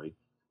rivalry,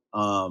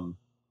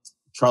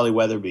 Charlie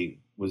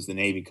Weatherby was the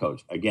Navy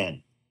coach.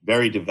 Again,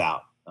 very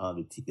devout.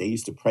 They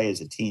used to pray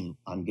as a team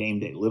on game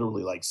day,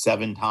 literally like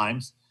 7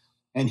 times.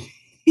 And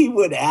he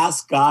would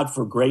ask God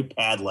for great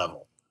pad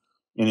level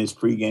in his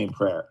pregame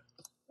prayer.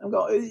 I'm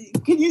going,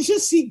 can you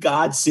just see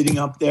God sitting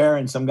up there?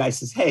 And some guy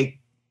says, hey,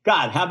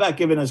 God, how about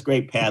giving us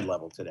great pad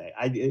level today?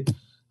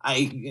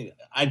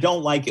 I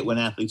don't like it when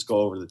athletes go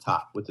over the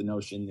top with the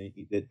notion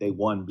that they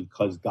won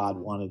because God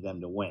wanted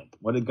them to win.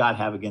 What did God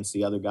have against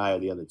the other guy or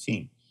the other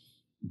team?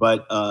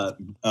 But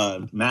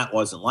Matt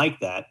wasn't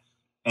like that.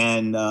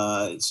 And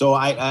so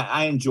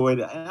I enjoyed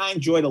it. And I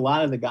enjoyed a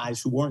lot of the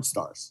guys who weren't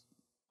stars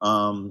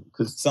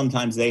because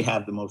sometimes they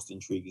have the most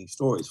intriguing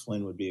stories.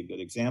 Flynn would be a good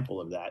example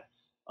of that.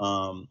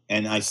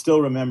 And I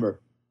still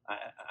remember,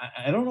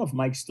 I don't know if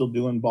Mike's still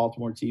doing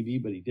Baltimore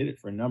TV, but he did it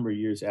for a number of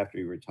years after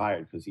he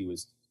retired because he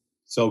was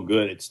so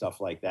good at stuff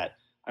like that.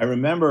 I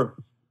remember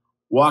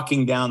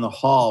walking down the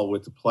hall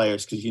with the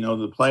players because,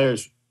 the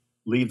players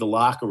leave the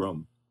locker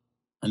room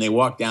and they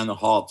walk down the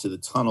hall to the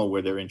tunnel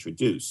where they're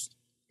introduced.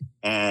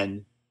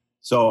 And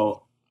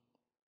so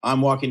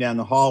I'm walking down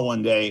the hall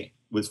one day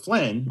with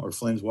Flynn, or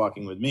Flynn's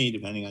walking with me,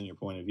 depending on your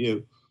point of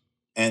view.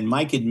 And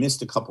Mike had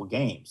missed a couple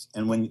games.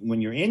 And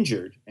when you're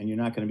injured and you're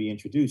not going to be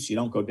introduced, you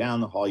don't go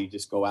down the hall. You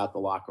just go out the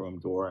locker room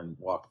door and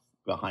walk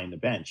behind the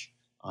bench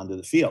onto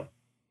the field.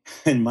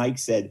 And Mike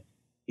said,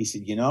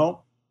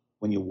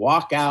 when you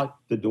walk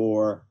out the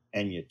door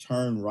and you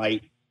turn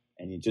right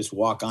and you just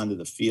walk onto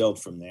the field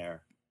from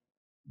there,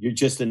 you're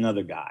just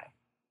another guy.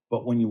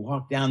 But when you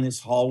walk down this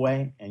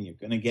hallway and you're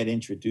going to get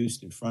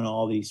introduced in front of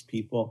all these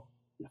people,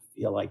 you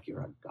feel like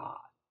you're a god.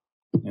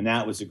 And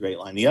that was a great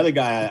line. The other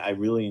guy I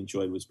really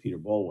enjoyed was Peter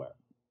Boulware,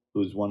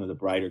 who was one of the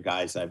brighter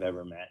guys I've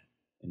ever met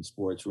in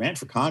sports. Ran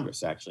for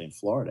Congress, actually, in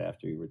Florida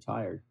after he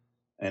retired.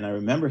 And I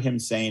remember him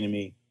saying to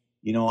me,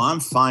 I'm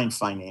fine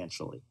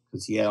financially,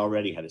 because he had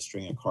already had a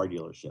string of car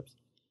dealerships.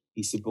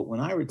 He said, but when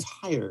I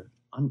retire,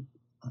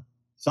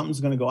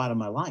 something's going to go out of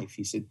my life.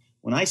 He said,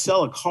 when I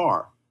sell a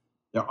car,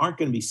 there aren't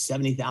going to be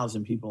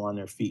 70,000 people on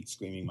their feet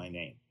screaming my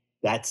name.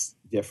 That's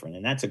different.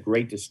 And that's a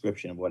great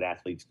description of what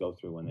athletes go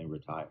through when they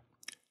retire.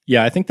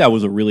 Yeah, I think that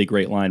was a really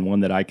great line, one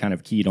that I kind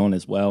of keyed on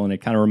as well. And it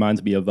kind of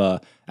reminds me of,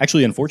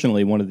 actually,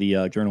 unfortunately, one of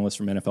the journalists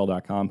from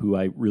NFL.com who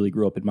I really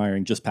grew up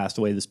admiring just passed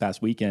away this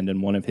past weekend.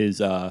 And one of his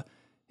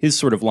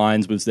sort of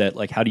lines was that,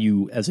 like, how do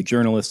you, as a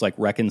journalist, like,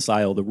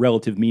 reconcile the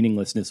relative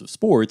meaninglessness of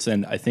sports?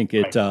 And I think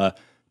it, to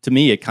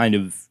me, it kind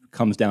of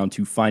comes down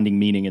to finding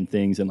meaning in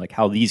things and, like,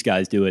 how these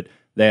guys do it.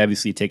 They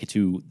obviously take it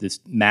to this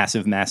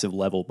massive, massive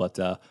level. But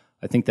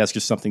I think that's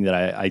just something that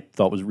I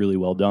thought was really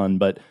well done.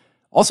 But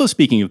also,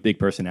 speaking of big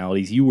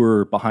personalities, you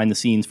were behind the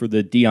scenes for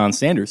the Deion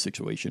Sanders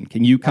situation.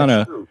 Can you kind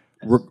of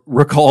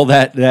recall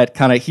that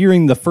kind of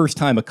hearing the first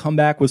time a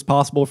comeback was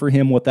possible for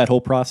him, what that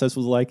whole process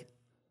was like?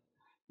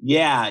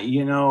 Yeah,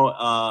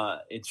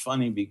 it's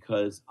funny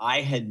because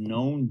I had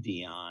known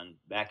Deion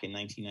back in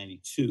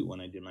 1992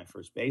 when I did my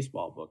first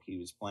baseball book. He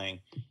was playing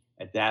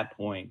at that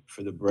point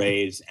for the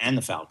Braves and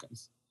the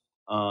Falcons.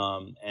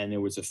 And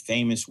there was a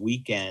famous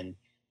weekend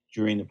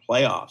during the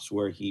playoffs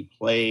where he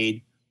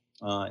played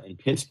in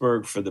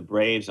Pittsburgh for the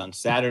Braves on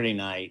Saturday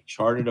night,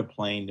 chartered a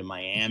plane to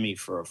Miami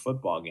for a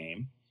football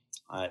game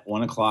at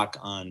 1:00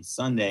 on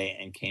Sunday,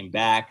 and came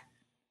back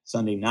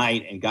Sunday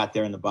night and got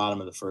there in the bottom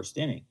of the first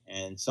inning.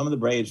 And some of the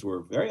Braves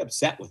were very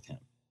upset with him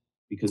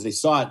because they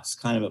saw it's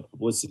kind of a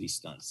publicity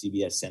stunt.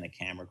 CBS sent a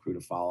camera crew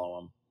to follow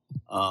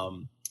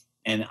him.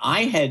 And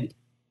I had,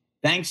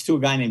 thanks to a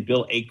guy named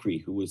Bill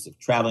Acree, who was the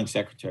traveling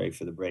secretary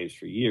for the Braves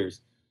for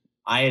years,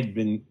 I had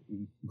been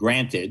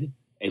granted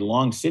a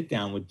long sit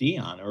down with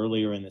Deion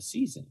earlier in the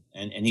season.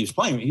 And he was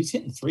playing, he was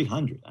hitting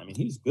 300. I mean,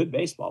 he was a good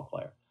baseball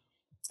player.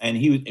 And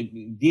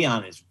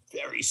Deion is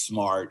very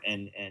smart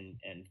and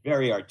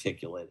very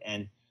articulate.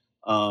 And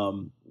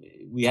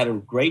we had a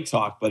great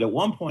talk. But at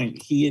one point,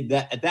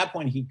 at that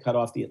point, he cut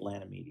off the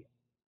Atlanta media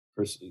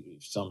for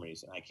some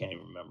reason. I can't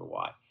even remember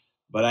why.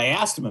 But I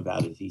asked him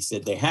about it. He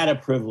said they had a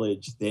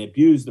privilege, they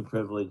abused the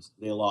privilege,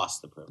 they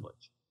lost the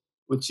privilege,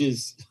 which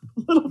is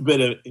a little bit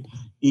of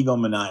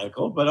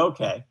egomaniacal, but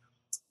okay.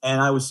 And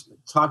I was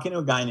talking to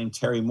a guy named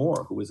Terry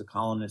Moore, who was a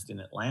columnist in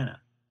Atlanta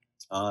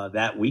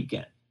that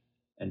weekend.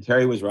 And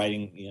Terry was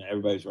writing,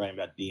 everybody was writing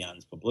about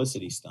Deion's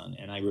publicity stunt.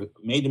 And I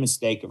made the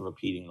mistake of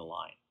repeating the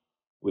line,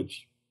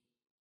 which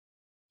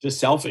just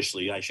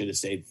selfishly I should have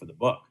saved for the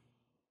book.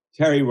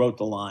 Terry wrote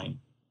the line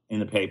in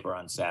the paper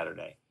on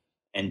Saturday.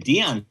 And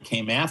Deion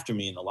came after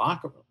me in the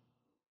locker room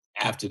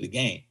after the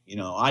game.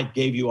 I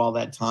gave you all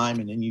that time,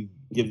 and then you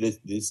give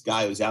this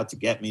guy who's out to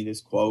get me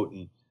this quote.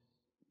 And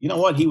you know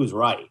what? He was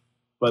right.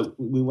 But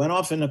we went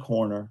off in the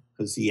corner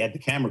because he had the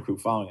camera crew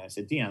following. I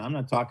said, Deion, I'm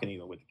not talking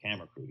even with the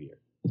camera crew here.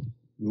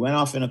 We went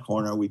off in a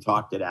corner. We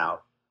talked it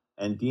out.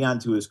 And Dion,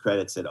 to his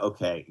credit, said,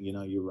 okay,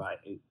 you're right.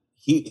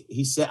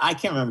 He said, I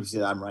can't remember if he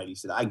said, I'm right. He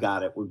said, I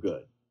got it. We're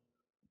good.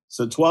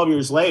 So 12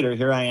 years later,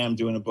 here I am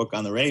doing a book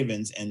on the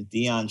Ravens, and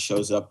Dion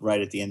shows up right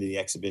at the end of the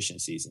exhibition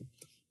season.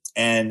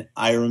 And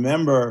I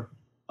remember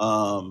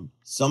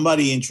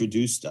somebody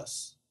introduced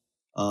us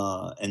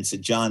and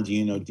said, John, do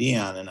you know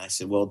Dion? And I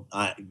said, well,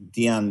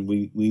 Dion,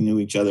 we knew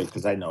each other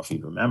because I didn't know if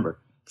he'd remember.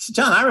 He said,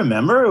 John, I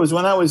remember. It was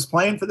when I was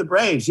playing for the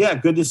Braves. Yeah,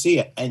 good to see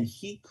you. And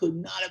he could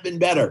not have been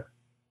better.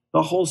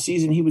 The whole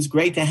season, he was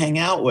great to hang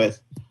out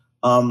with.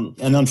 And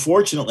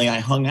unfortunately, I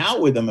hung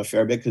out with him a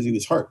fair bit because he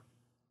was hurt.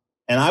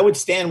 And I would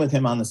stand with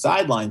him on the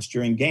sidelines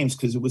during games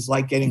because it was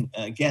like getting,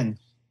 again,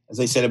 as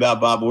I said about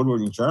Bob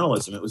Woodward in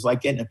journalism, it was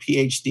like getting a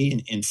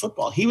PhD in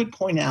football. He would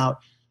point out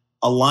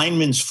a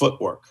lineman's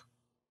footwork,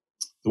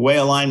 the way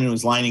a lineman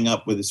was lining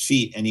up with his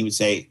feet, and he would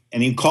say,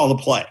 and he'd call the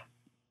play.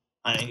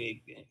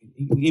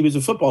 He was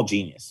a football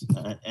genius,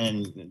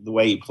 and the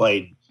way he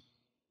played,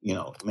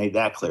 made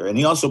that clear. And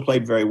he also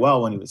played very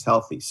well when he was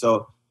healthy.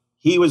 So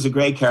he was a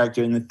great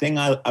character. And the thing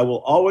I will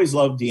always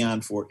love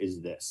Dion for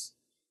is this.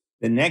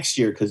 The next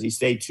year, because he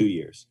stayed 2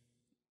 years,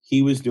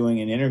 he was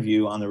doing an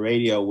interview on the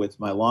radio with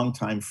my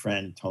longtime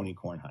friend, Tony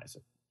Kornheiser.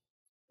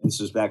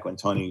 This was back when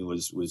Tony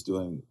was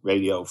doing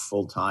radio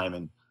full time.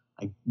 And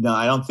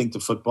I don't think the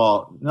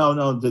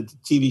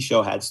TV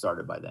show had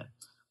started by then.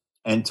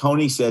 And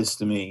Tony says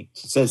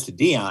to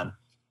Dion,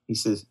 he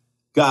says,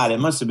 God, it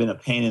must have been a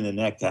pain in the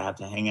neck to have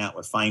to hang out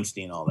with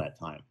Feinstein all that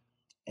time.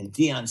 And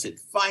Dion said,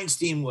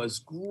 Feinstein was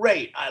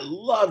great. I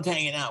loved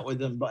hanging out with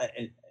him. But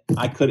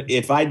I could,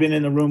 if I'd been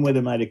in the room with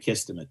him, I'd have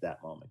kissed him at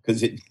that moment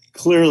because it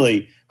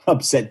clearly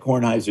upset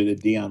Kornheiser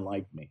that Dion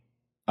liked me.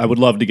 I would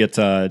love to get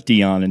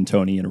Dion and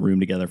Tony in a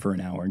room together for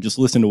an hour and just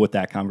listen to what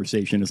that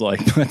conversation is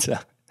like. But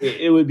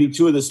it would be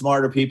two of the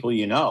smarter people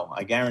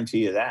I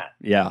guarantee you that.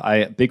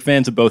 Yeah, big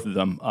fans of both of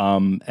them.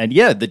 And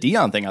yeah, the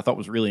Dion thing I thought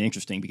was really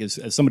interesting because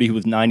as somebody who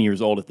was 9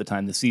 years old at the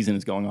time the season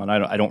is going on,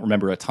 I don't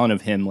remember a ton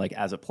of him like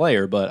as a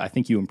player, but I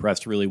think you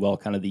impressed really well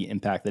kind of the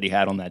impact that he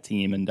had on that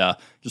team and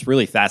just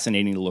really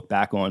fascinating to look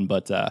back on.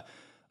 But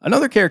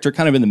another character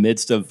kind of in the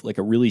midst of like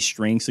a really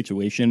strange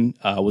situation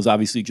was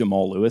obviously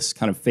Jamal Lewis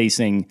kind of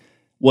facing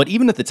what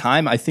even at the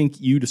time, I think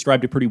you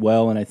described it pretty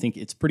well, and I think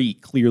it's pretty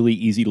clearly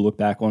easy to look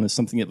back on as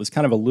something that was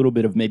kind of a little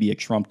bit of maybe a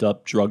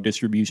trumped-up drug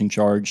distribution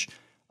charge.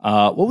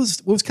 What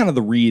was kind of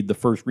the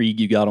first read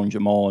you got on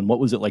Jamal, and what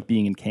was it like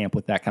being in camp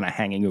with that kind of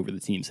hanging over the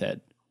team's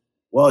head?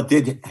 Well, it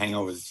did hang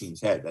over the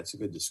team's head. That's a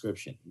good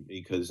description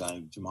because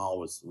Jamal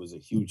was a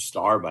huge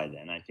star by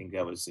then. I think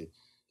that was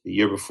the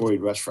year before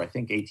he'd rushed for, I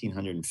think,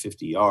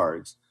 1,850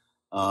 yards,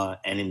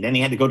 and then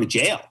he had to go to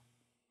jail.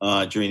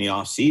 During the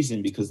off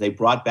season because they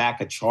brought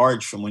back a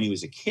charge from when he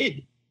was a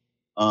kid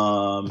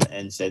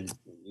and said,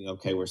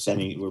 okay, we're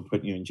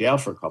putting you in jail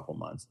for a couple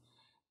months.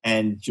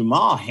 And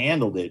Jamal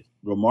handled it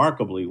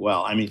remarkably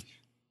well. I mean,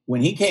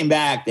 when he came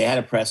back, they had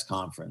a press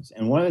conference.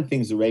 And one of the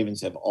things the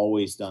Ravens have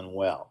always done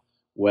well,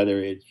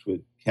 whether it's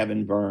with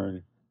Kevin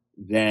Byrne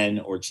then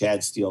or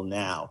Chad Steele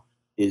now,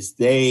 is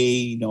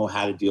they know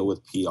how to deal with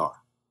PR.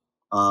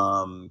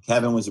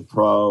 Kevin was a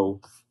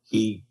pro.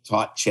 He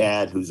taught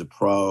Chad, who's a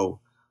pro.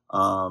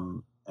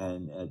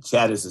 And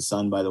Chad is the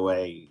son, by the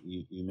way,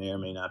 you may or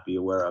may not be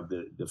aware of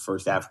the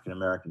first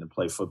African-American to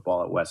play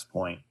football at West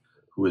Point,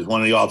 who is one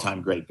of the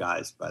all-time great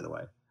guys, by the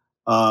way.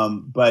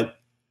 But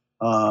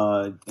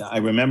I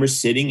remember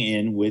sitting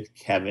in with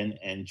Kevin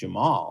and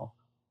Jamal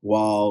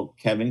while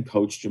Kevin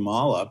coached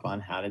Jamal up on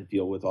how to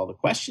deal with all the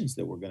questions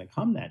that were going to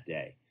come that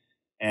day.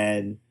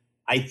 And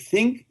I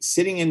think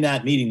sitting in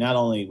that meeting not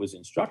only was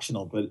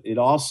instructional, but it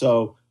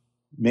also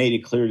made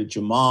it clear to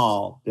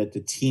Jamal that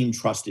the team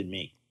trusted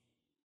me.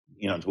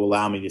 To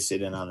allow me to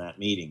sit in on that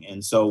meeting.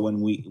 And so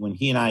when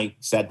he and I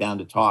sat down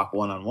to talk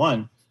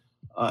one-on-one,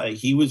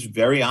 he was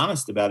very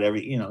honest about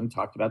he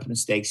talked about the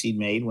mistakes he'd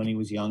made when he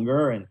was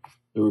younger and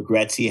the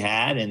regrets he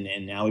had.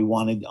 And now he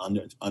wanted,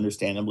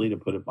 understandably, to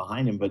put it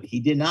behind him. But he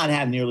did not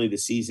have nearly the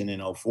season in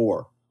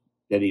 2004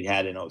 that he'd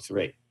had in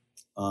 2003.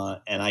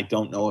 And I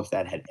don't know if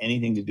that had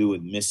anything to do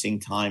with missing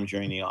time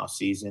during the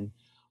offseason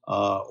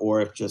or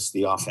if just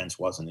the offense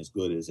wasn't as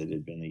good as it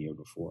had been the year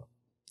before.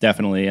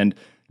 Definitely. And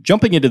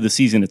jumping into the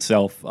season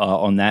itself,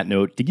 on that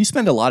note, did you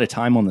spend a lot of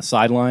time on the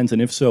sidelines?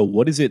 And if so,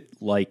 what is it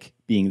like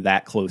being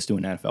that close to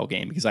an NFL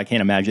game? Because I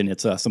can't imagine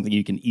it's something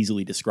you can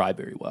easily describe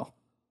very well.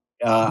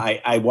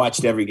 I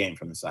watched every game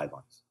from the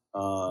sidelines.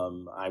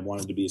 I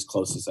wanted to be as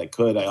close as I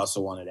could. I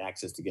also wanted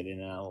access to get in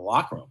and out of the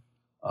locker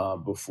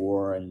room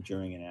before and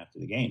during and after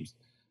the games.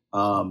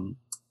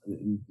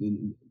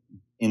 In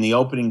the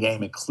opening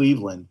game at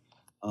Cleveland,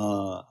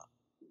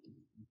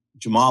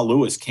 Jamal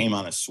Lewis came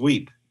on a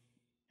sweep.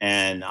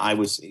 And I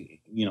was,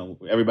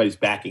 everybody's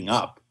backing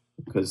up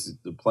because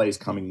the play is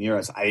coming near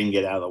us. I didn't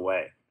get out of the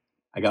way.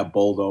 I got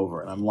bowled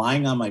over and I'm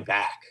lying on my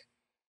back.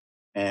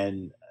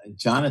 And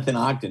Jonathan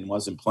Ogden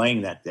wasn't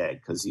playing that day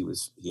because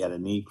he had a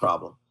knee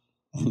problem.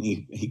 And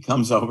he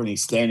comes over and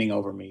he's standing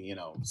over me,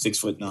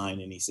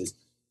 6'9", and he says,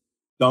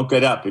 "Don't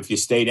get up. If you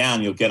stay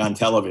down, you'll get on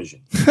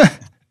television."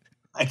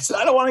 I said,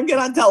 "I don't want to get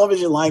on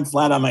television lying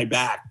flat on my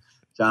back."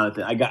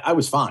 Jonathan. I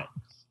was fine.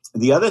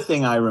 The other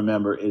thing I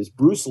remember is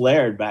Bruce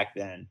Laird back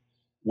then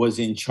was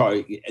in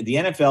charge. The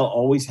NFL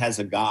always has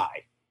a guy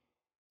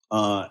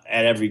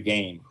at every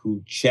game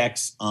who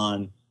checks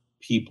on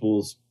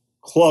people's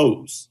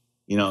clothes,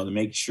 to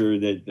make sure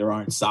that there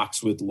aren't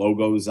socks with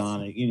logos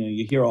on it.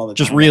 You hear all the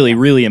just time. Really,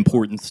 really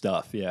important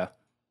stuff. Yeah.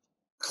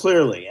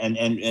 Clearly.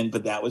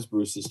 But that was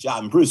Bruce's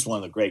job. And Bruce, one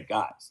of the great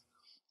guys.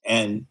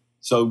 And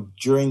so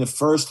during the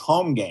first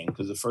home game,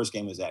 because the first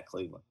game was at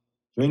Cleveland,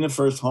 during the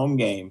first home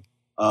game,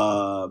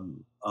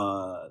 one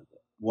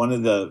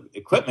of the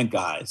equipment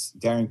guys,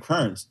 Darren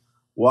Kearns,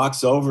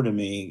 walks over to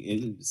me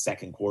in the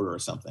second quarter or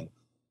something,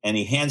 and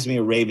he hands me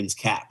a Ravens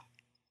cap.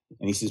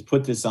 And he says,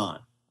 put this on.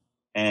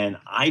 And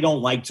I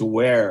don't like to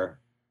wear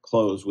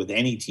clothes with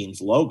any team's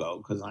logo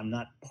because I'm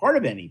not part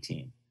of any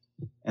team.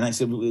 And I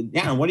said, well,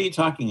 Darren, what are you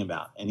talking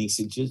about? And he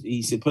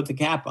said, put the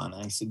cap on.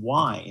 And I said,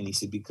 why? And he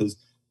said, because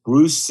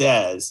Bruce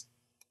says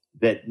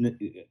that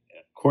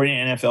according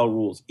to NFL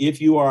rules,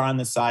 if you are on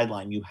the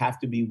sideline, you have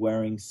to be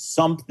wearing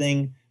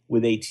something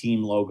with a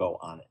team logo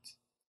on it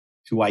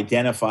to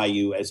identify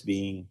you as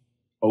being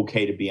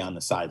okay to be on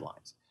the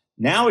sidelines.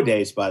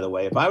 Nowadays, by the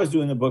way, if I was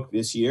doing the book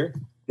this year,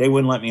 they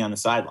wouldn't let me on the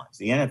sidelines.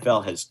 The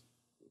NFL has,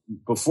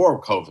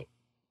 before COVID,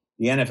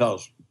 the NFL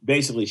has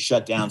basically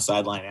shut down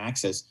sideline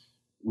access.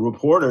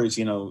 Reporters,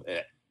 the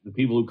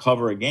people who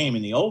cover a game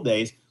in the old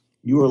days,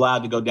 you were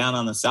allowed to go down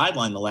on the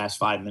sideline the last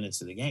 5 minutes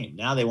of the game.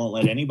 Now they won't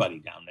let anybody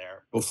down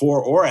there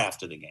before or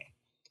after the game.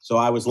 So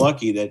I was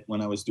lucky that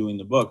when I was doing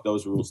the book,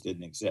 those rules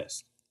didn't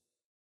exist.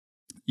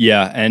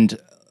 Yeah, and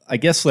I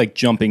guess like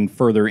jumping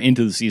further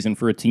into the season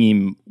for a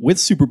team with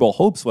Super Bowl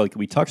hopes, like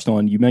we touched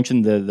on, you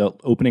mentioned the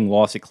opening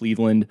loss at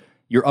Cleveland.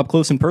 You're up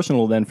close and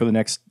personal then for the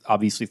next,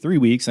 obviously, 3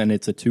 weeks, and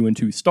it's a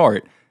 2-2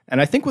 start.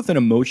 And I think with an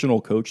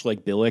emotional coach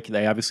like Billick,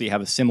 they obviously have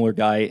a similar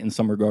guy in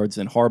some regards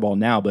than Harbaugh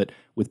now, but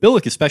with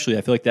Billick especially,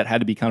 I feel like that had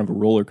to be kind of a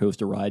roller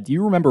coaster ride. Do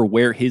you remember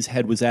where his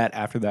head was at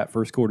after that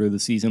first quarter of the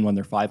season when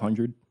they're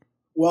 500?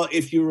 Well,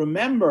 if you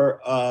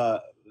remember,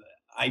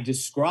 I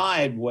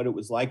described what it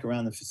was like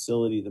around the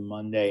facility the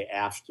Monday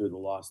after the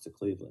loss to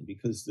Cleveland,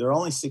 because there are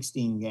only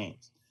 16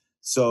 games.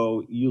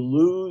 So you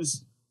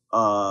lose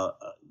a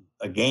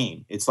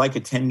game. It's like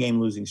a 10-game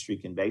losing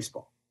streak in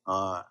baseball.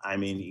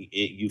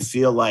 You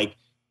feel like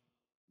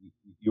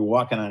you're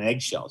walking on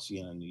eggshells.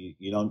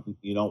 You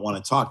don't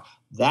want to talk.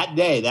 That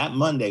day, that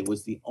Monday,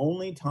 was the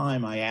only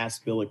time I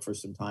asked Billick for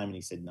some time, and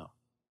he said no.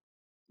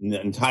 In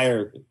the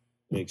entire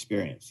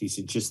experience, he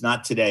said, just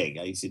not today.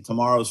 He said,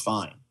 tomorrow's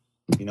fine.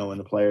 When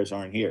the players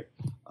aren't here.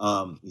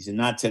 He said,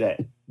 not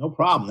today. No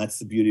problem. That's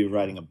the beauty of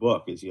writing a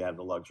book, is you have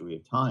the luxury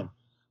of time.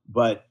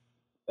 But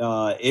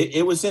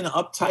it was an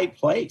uptight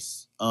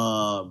place.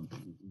 Billick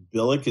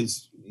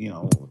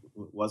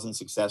wasn't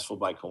successful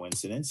by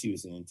coincidence. He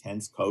was an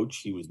intense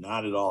coach. He was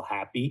not at all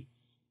happy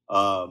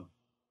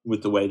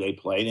with the way they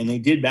played. And they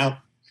did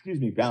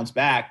bounce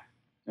back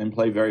and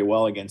play very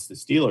well against the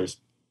Steelers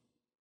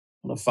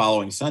the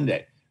following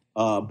Sunday.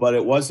 But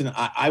it wasn't.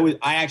 I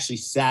actually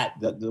sat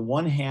the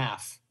one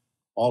half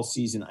all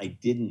season.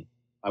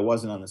 I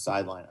wasn't on the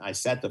sideline. I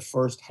sat the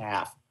first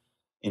half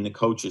in the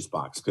coach's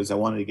box because I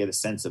wanted to get a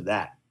sense of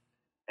that.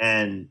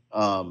 And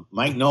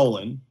Mike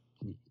Nolan,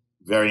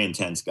 very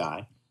intense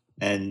guy,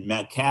 and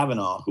Matt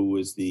Cavanaugh, who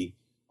was the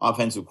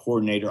offensive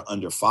coordinator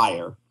under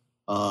fire,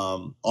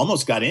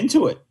 almost got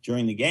into it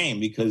during the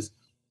game because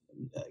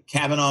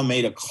Cavanaugh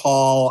made a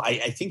call.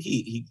 I think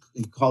he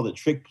called a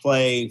trick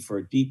play for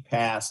a deep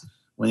pass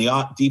when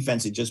the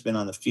defense had just been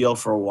on the field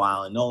for a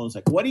while, and Nolan was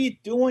like, what are you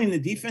doing? The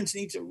defense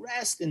needs a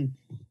rest. And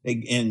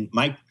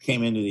Mike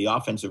came into the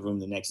offensive room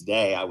the next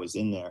day. I was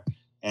in there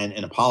and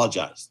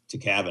apologized to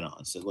Cavanaugh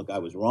and said, look, I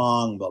was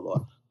wrong, blah,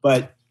 blah.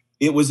 But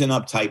it was an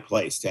uptight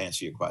place, to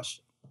answer your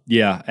question.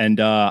 Yeah, and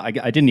I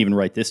didn't even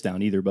write this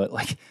down either, but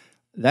like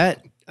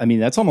that,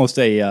 that's almost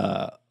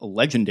a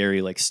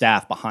legendary like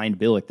staff behind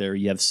Billick there.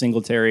 You have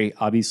Singletary,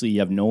 obviously you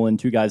have Nolan,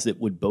 two guys that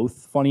would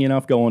both, funny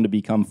enough, go on to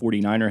become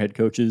 49er head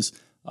coaches.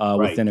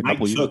 Within a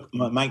couple years.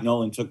 Mike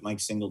Nolan took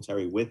Mike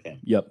Singletary with him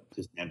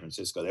to San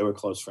Francisco. They were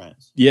close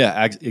friends.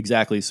 Yeah,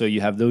 exactly. So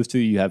you have those two.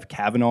 You have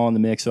Cavanaugh in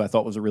the mix, who I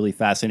thought was a really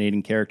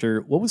fascinating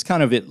character. What was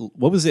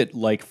it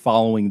like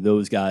following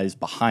those guys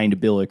behind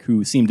Billick,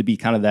 who seemed to be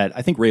kind of that,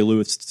 I think Ray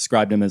Lewis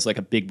described him as like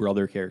a big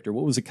brother character.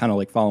 What was it kind of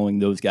like following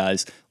those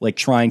guys, like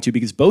trying to,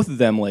 because both of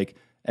them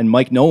and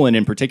Mike Nolan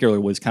in particular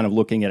was kind of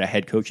looking at a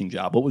head coaching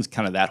job. What was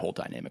kind of that whole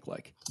dynamic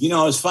like? It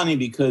was funny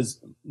because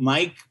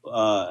Mike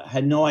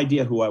had no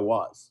idea who I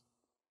was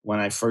when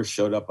I first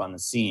showed up on the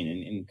scene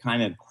and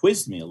kind of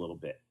quizzed me a little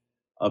bit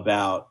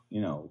about,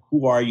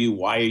 who are you?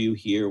 Why are you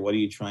here? What are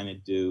you trying to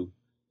do?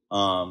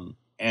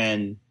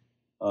 And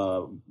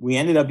we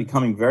ended up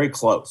becoming very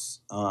close.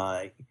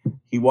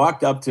 He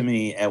walked up to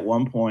me at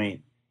one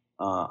point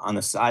on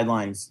the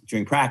sidelines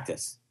during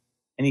practice,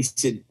 and he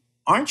said,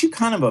 aren't you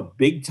kind of a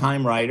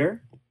big-time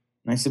writer?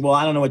 And I said, well,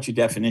 I don't know what your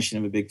definition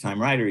of a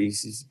big-time writer is.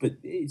 He says, but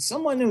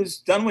someone who's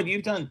done what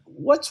you've done,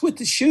 what's with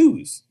the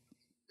shoes?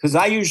 Because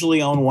I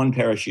usually own one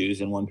pair of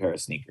shoes and one pair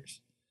of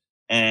sneakers.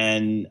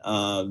 And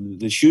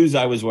the shoes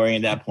I was wearing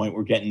at that point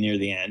were getting near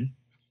the end.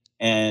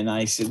 And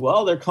I said,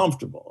 well, they're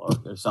comfortable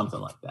or something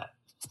like that.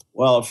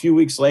 Well, a few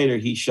weeks later,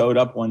 he showed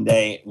up one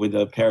day with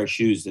a pair of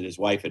shoes that his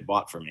wife had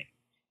bought for me.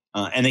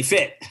 And they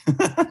fit.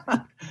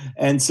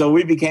 And so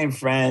we became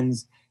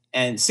friends.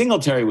 And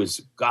Singletary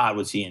was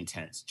he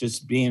intense.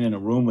 Just being in a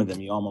room with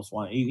him, you almost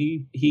want.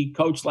 He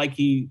coached like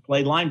he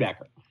played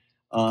linebacker.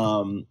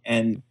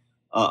 And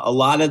a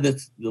lot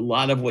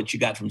of what you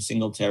got from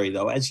Singletary,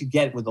 though, as you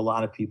get with a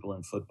lot of people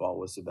in football,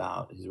 was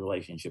about his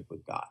relationship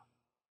with God.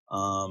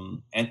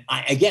 And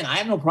I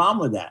have no problem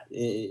with that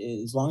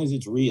as long as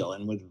it's real.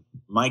 And with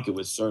Mike, it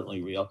was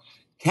certainly real.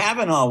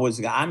 Kavanaugh was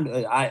a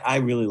guy. I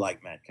really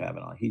like Matt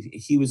Kavanaugh.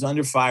 He was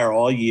under fire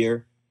all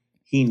year.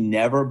 He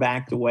never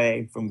backed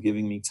away from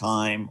giving me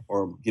time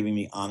or giving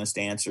me honest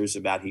answers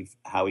about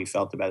how he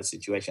felt about a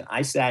situation.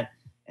 I sat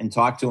and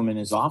talked to him in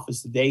his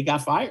office the day he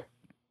got fired.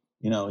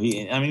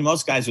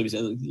 Most guys would say,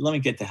 let me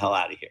get the hell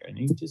out of here. And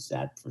he just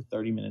sat for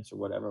 30 minutes or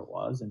whatever it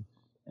was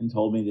and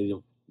told me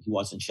that he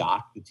wasn't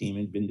shocked. The team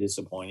had been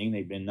disappointing.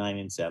 They'd been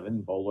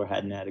 9-7. Bowler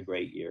hadn't had a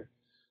great year.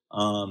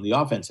 The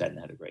offense hadn't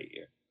had a great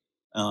year.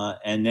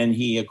 And then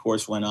he, of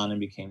course, went on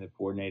and became the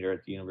coordinator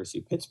at the University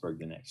of Pittsburgh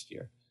the next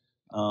year.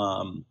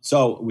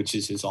 Which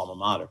is his alma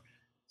mater.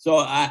 So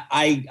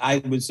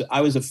I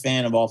was a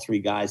fan of all three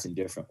guys in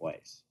different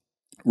ways.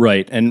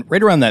 Right. And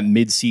right around that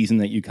mid-season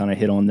that you kind of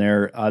hit on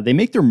there, they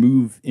make their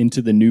move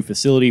into the new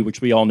facility,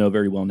 which we all know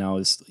very well now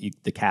is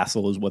the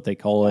Castle is what they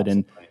call it.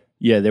 And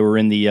yeah, they were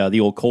in the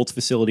old Colts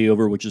facility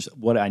which is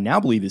what I now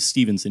believe is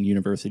Stevenson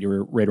University,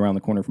 right around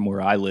the corner from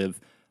where I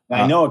live.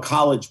 I know a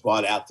college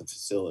bought out the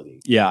facility.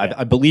 Yeah.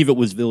 I believe it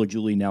was Villa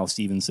Julie, now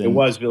Stevenson. It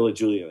was Villa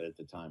Julia at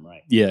the time,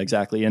 right? Yeah,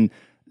 exactly. And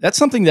that's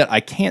something that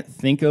I can't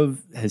think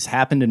of has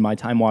happened in my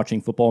time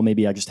watching football.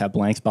 Maybe I just have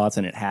blank spots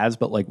and it has,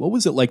 but like, what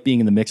was it like being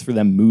in the mix for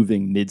them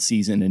moving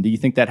mid-season? And do you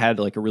think that had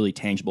like a really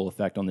tangible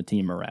effect on the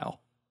team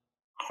morale?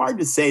 Hard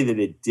to say that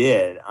it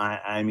did.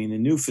 I mean, the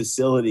new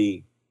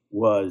facility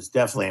was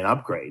definitely an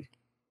upgrade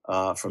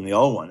from the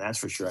old one. That's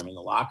for sure. I mean,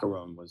 the locker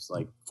room was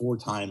like 4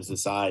 times the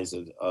size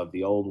of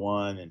the old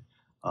one. And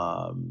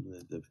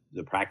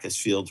the practice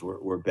fields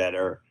were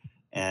better.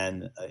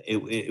 And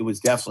it was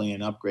definitely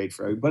an upgrade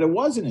for everybody, but it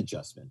was an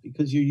adjustment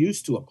because you're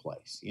used to a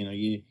place.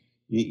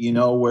 You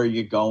know where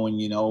you're going,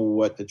 you know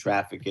what the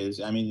traffic is.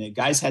 I mean, the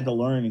guys had to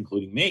learn,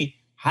 including me,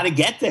 how to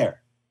get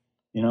there.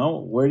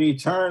 Where do you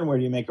turn? Where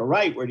do you make a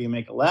right? Where do you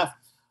make a left?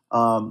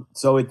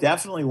 So it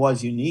definitely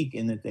was unique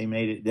in that they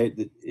made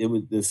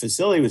it. The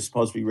facility was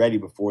supposed to be ready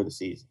before the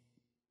season,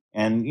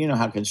 and you know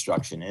how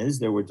construction is.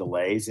 There were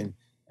delays, and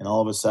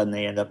all of a sudden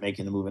they end up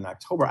making the move in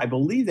October. I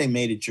believe they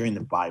made it during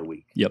the bye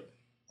week. Yep.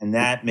 And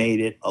that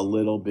made it a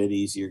little bit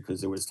easier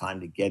because there was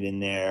time to get in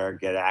there,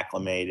 get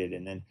acclimated,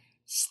 and then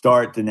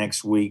start the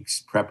next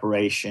week's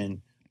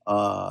preparation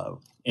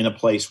in a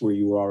place where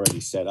you were already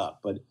set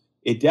up. But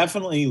it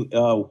definitely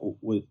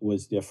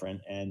was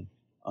different. And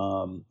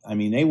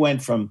they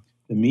went from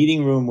the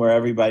meeting room where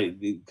everybody,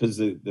 because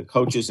the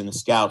coaches and the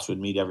scouts would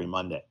meet every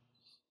Monday.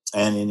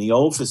 And in the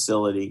old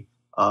facility,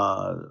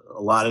 a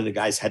lot of the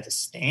guys had to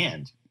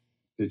stand.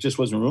 There just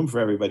wasn't room for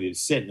everybody to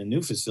sit. In the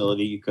new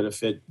facility, you could have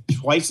fit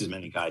twice as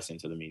many guys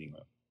into the meeting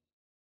room.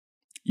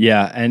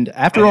 Yeah, and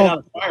after all,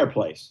 the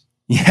fireplace.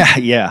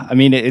 Yeah. I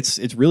mean,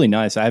 it's really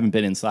nice. I haven't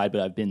been inside, but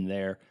I've been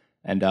there,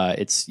 and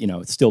it's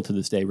still to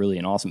this day really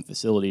an awesome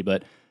facility.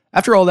 But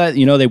after all that,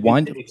 they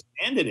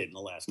expanded it in the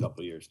last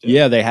couple of years too.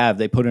 Yeah, they have.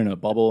 They put in a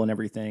bubble and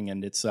everything,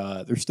 and it's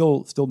they're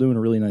still doing a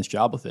really nice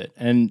job with it.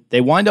 And they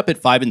wind up at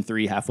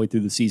 5-3 halfway through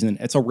the season.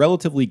 It's a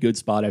relatively good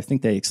spot. I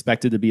think they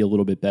expected to be a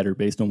little bit better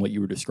based on what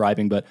you were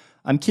describing. But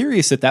I'm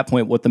curious at that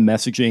point what the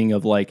messaging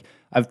of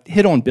I've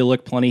hit on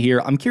Billick plenty here.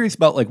 I'm curious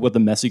about what the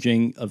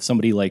messaging of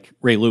somebody like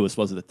Ray Lewis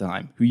was at the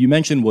time, who you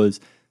mentioned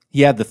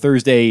he had the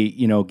Thursday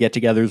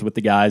get-togethers with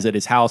the guys at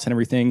his house and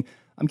everything.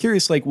 I'm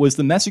curious, was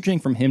the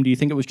messaging from him, do you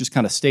think it was just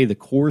kind of stay the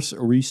course,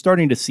 or were you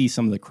starting to see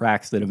some of the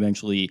cracks that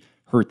eventually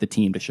hurt the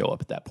team to show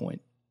up at that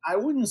point? I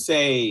wouldn't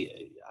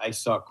say I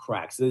saw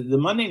cracks. The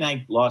Monday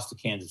night loss to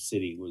Kansas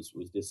City was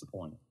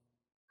disappointing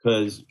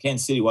because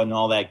Kansas City wasn't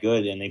all that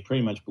good, and they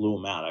pretty much blew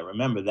them out. I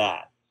remember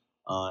that.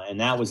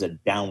 And that was a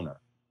downer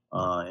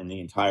in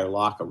the entire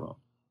locker room.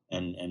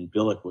 And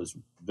Billick was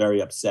very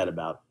upset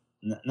about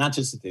not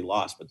just that they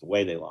lost, but the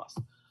way they lost.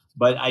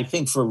 But I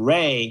think for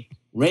Ray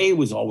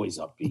was always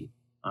upbeat.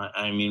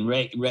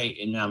 Ray,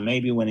 and now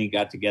maybe when he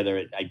got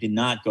together, I did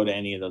not go to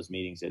any of those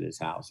meetings at his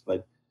house,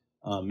 but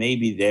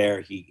maybe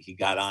there he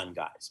got on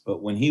guys.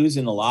 But when he was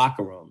in the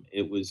locker room,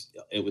 it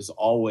was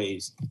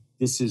always,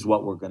 this is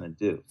what we're going to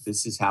do.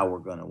 This is how we're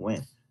going to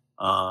win.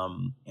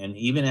 And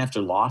even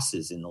after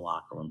losses in the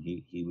locker room,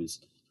 he was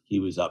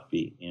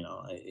upbeat.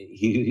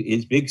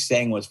 His big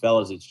saying was,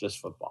 fellas, it's just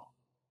football.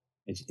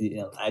 It's,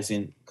 as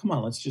in, come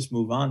on, let's just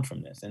move on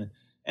from this. And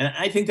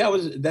I think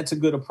that's a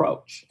good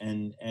approach.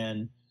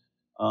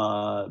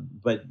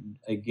 But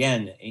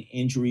again,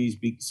 injuries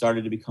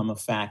started to become a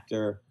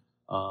factor.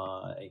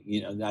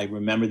 I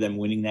remember them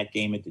winning that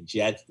game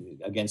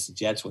against the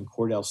Jets when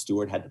Cordell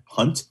Stewart had to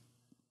punt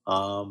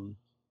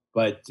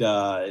But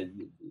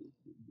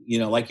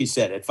like you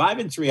said, at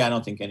 5-3, I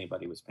don't think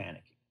anybody was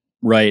panicking.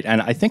 Right.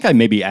 And I think I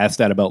maybe asked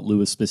that about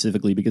Lewis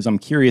specifically because I'm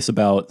curious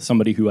about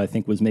somebody who I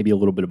think was maybe a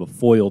little bit of a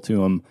foil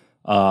to him.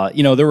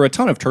 There were a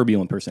ton of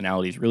turbulent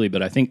personalities, really,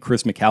 but I think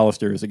Chris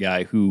McAllister is a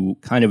guy who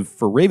kind of,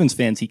 for Ravens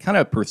fans, he kind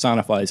of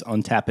personifies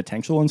untapped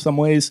potential in some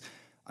ways.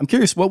 I'm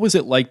curious, what was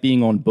it like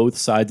being on both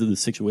sides of the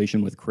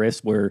situation with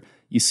Chris, where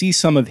you see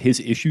some of his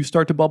issues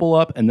start to bubble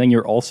up, and then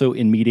you're also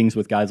in meetings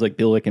with guys like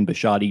Billick and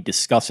Bisciotti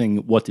discussing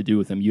what to do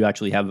with him? You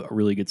actually have a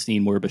really good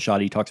scene where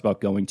Bisciotti talks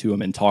about going to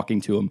him and talking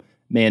to him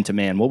man to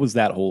man. What was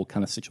that whole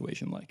kind of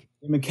situation like?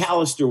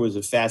 McAllister was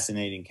a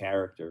fascinating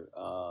character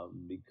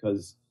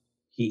because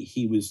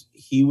he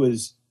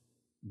was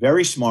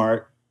very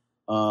smart,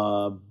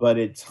 but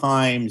at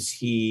times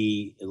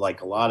he,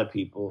 like a lot of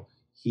people,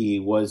 he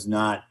was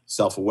not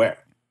self-aware,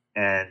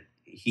 and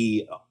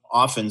he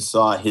often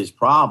saw his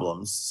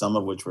problems, some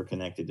of which were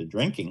connected to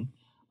drinking,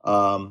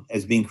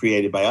 as being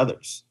created by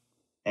others.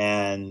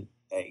 And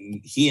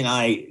he and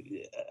I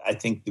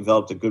think,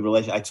 developed a good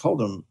relationship. I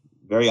told him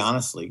very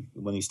honestly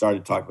when he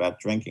started talking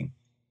about drinking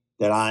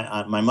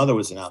that my mother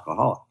was an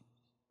alcoholic,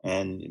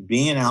 and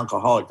being an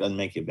alcoholic doesn't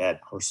make you a bad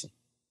person.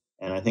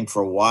 And I think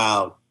for a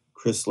while,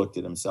 Chris looked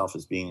at himself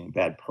as being a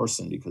bad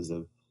person because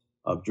of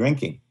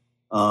drinking.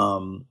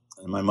 And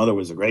my mother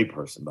was a great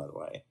person, by the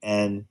way.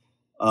 And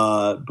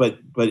but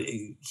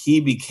he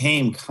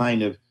became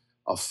kind of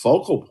a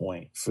focal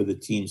point for the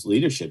team's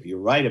leadership. You're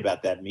right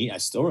about that meeting. I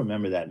still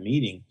remember that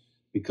meeting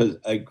because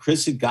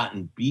Chris had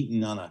gotten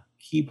beaten on a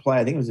key play.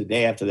 I think it was the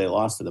day after they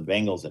lost to the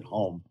Bengals at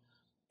home,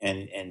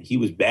 and he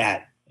was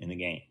bad in the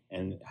game.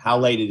 And how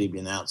late had he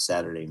been out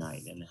Saturday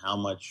night, and how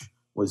much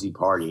was he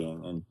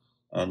partying?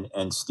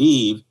 And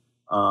Steve's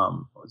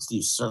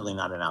certainly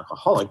not an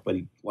alcoholic, but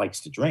he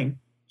likes to drink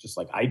just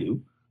like I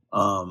do.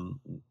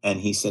 And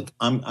he said,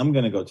 I'm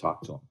going to go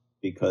talk to him,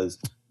 because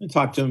I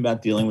talked to him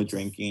about dealing with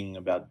drinking,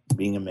 about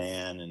being a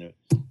man,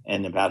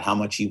 and about how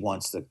much he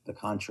wants the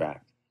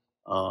contract.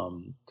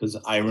 Because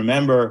I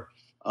remember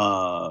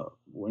who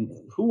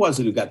was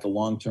it who got the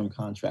long-term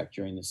contract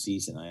during the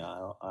season?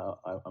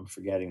 I'm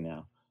forgetting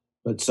now,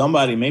 but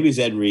somebody, maybe it's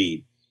Ed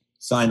Reed,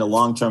 signed a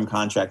long-term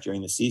contract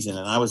during the season,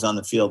 and I was on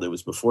the field. It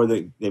was before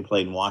they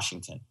played in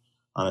Washington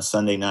on a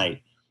Sunday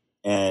night,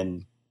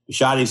 and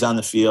Bisciotti's on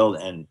the field,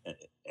 and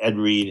Ed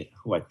Reed,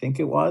 who I think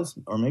it was,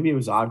 or maybe it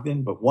was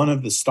Ogden, but one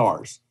of the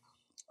stars,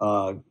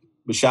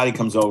 Bisciotti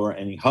comes over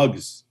and he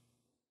hugs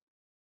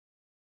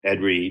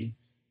Ed Reed,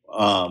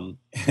 and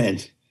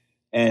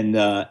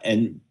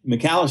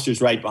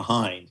McAllister's right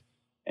behind,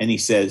 and he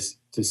says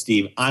to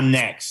Steve, "I'm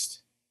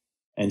next,"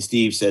 and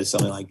Steve says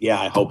something like,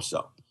 "Yeah, I hope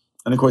so."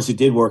 And of course, it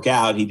did work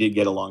out. He did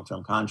get a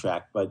long-term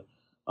contract, but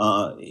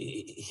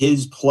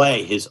his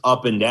play, his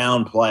up and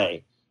down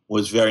play,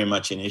 was very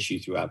much an issue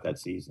throughout that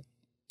season.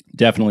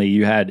 Definitely.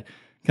 You had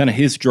kind of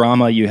his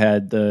drama. You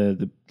had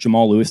the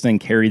Jamal Lewis thing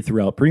carried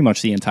throughout pretty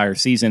much the entire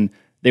season.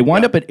 They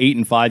wind up at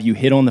 8-5. You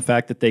hit on the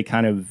fact that they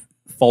kind of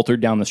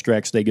faltered down the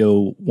stretch. They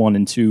go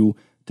 1-2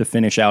 to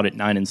finish out at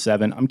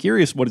 9-7. I'm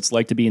curious what it's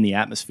like to be in the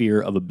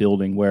atmosphere of a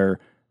building where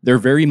they're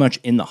very much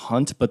in the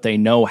hunt, but they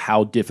know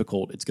how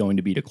difficult it's going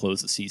to be to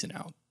close the season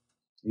out.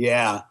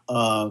 Yeah.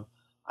 I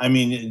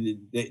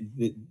mean,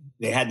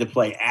 they had to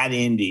play at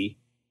Indy.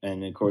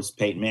 And of course,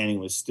 Peyton Manning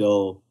was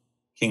still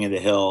king of the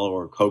hill,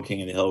 or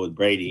co-king of the hill with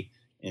Brady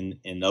in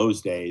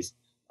those days.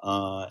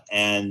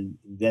 And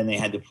then they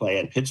had to play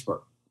at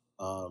Pittsburgh,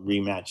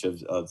 rematch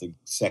of the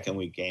second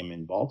week game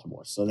in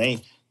Baltimore. So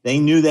they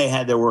knew they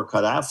had their work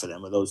cut out for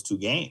them with those two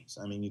games.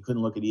 I mean, you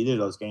couldn't look at either of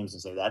those games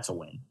and say that's a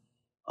win.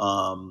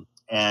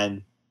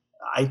 And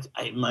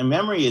my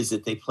memory is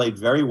that they played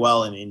very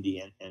well in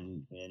Indy,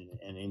 and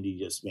Indy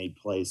just made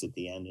plays at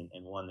the end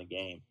and won the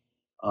game.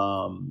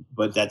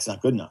 But that's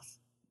not good enough.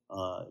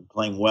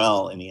 Playing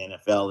well in the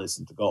NFL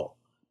isn't the goal.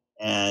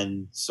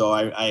 And so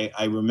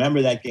I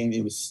remember that game.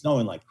 It was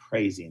snowing like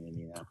crazy in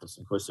Indianapolis.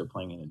 Of course, they're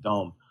playing in a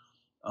dome.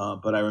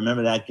 But I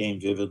remember that game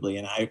vividly.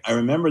 And I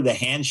remember the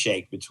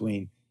handshake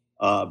between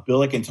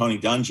Billick and Tony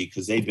Dungy,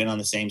 because they'd been on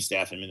the same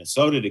staff in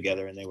Minnesota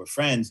together and they were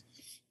friends.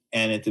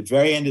 And at the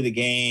very end of the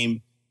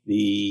game,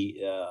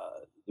 the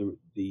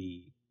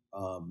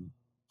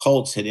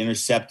Colts had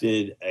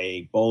intercepted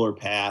a bowler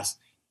pass,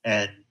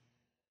 and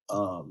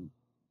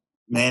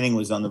Manning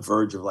was on the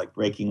verge of like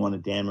breaking one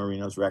of Dan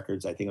Marino's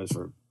records. I think it was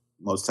for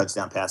most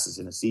touchdown passes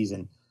in a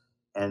season.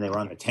 And they were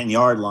on the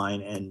 10-yard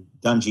line, and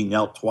Dungy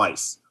knelt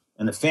twice.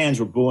 And the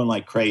fans were booing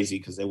like crazy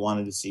because they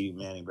wanted to see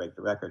Manning break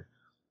the record.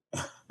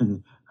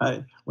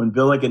 When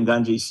Billick and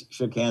Dungy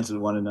shook hands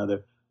with one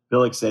another,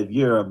 Billick said,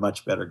 "You're a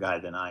much better guy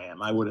than I am.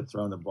 I would have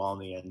thrown the ball in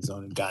the end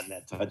zone and gotten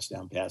that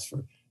touchdown pass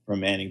for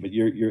Manning. But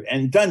you're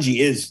and Dungy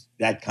is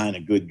that kind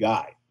of good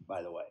guy,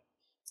 by the way."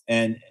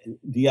 And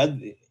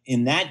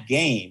in that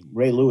game,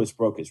 Ray Lewis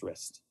broke his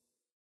wrist,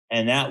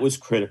 and that was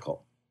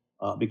critical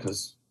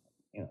because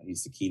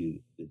he's the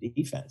key to the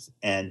defense.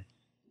 And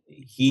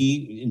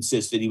he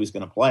insisted he was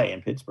going to play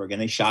in Pittsburgh, and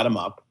they shot him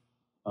up.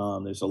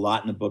 There's a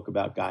lot in the book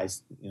about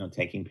guys,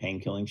 taking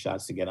pain-killing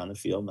shots to get on the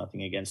field.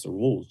 Nothing against the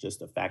rules,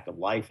 just a fact of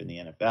life in the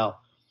NFL.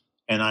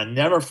 And I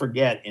never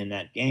forget in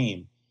that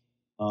game,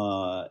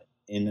 early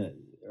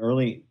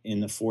in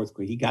the fourth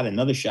quarter, he got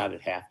another shot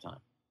at halftime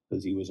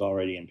because he was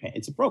already in pain.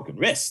 It's a broken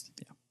wrist.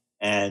 Yeah.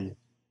 And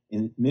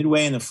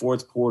midway in the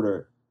fourth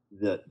quarter,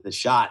 the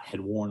shot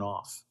had worn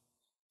off.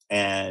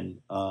 And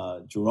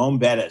Jerome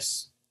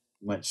Bettis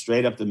went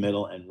straight up the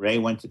middle, and Ray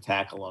went to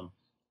tackle him.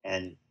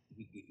 And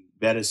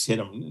Bettis hit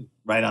him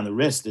right on the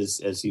wrist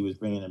as he was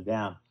bringing him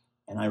down.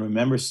 And I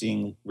remember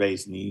seeing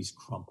Ray's knees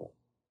crumple.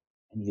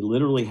 And he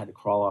literally had to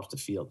crawl off the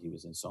field. He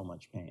was in so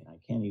much pain. I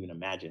can't even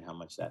imagine how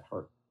much that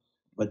hurt.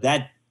 But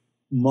that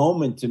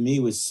moment to me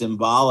was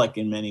symbolic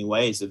in many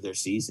ways of their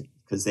season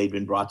because they'd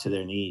been brought to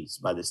their knees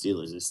by the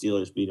Steelers. The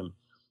Steelers beat them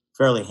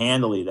fairly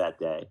handily that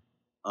day.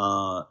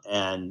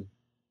 And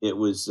it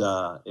was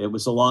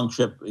a long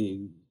trip.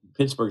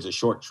 Pittsburgh's a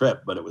short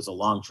trip, but it was a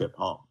long trip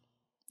home.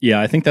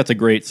 Yeah, I think that's a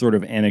great sort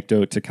of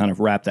anecdote to kind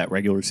of wrap that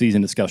regular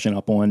season discussion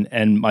up on.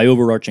 And my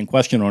overarching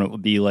question on it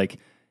would be like,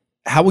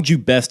 how would you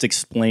best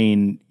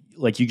explain,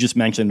 like you just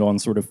mentioned on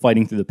sort of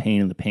fighting through the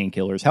pain and the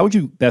painkillers, how would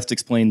you best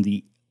explain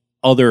the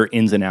other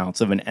ins and outs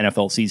of an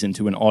NFL season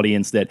to an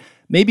audience that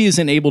maybe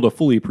isn't able to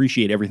fully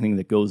appreciate everything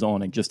that goes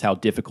on and just how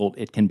difficult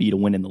it can be to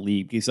win in the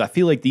league? Because I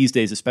feel like these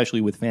days, especially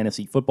with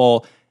fantasy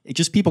football, it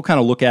just people kind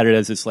of look at it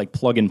as this like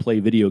plug and play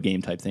video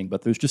game type thing,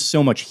 but there's just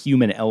so much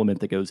human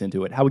element that goes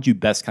into it. How would you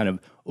best kind of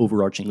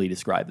overarchingly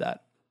describe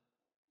that?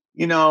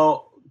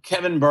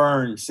 Kevin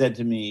Burns said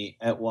to me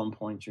at one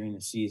point during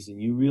the season,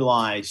 you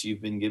realize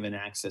you've been given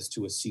access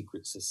to a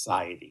secret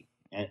society.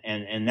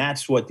 And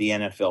that's what the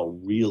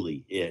NFL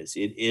really is.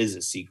 It is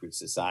a secret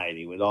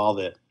society with all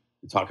the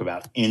talk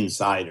about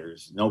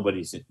insiders.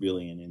 Nobody's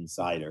really an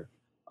insider.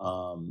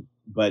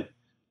 But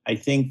I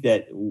think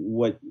that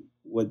what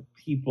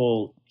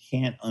people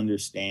can't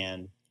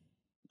understand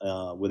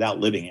without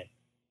living it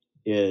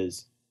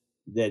is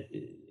that,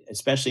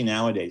 especially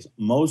nowadays,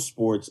 most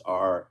sports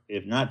are,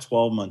 if not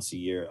 12 months a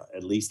year,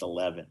 at least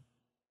 11.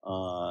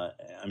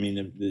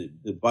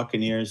 The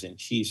Buccaneers and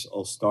Chiefs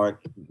will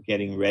start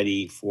getting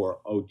ready for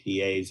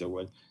OTAs or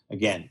what.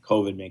 Again,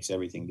 COVID makes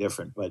everything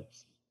different. But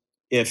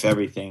if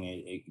everything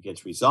it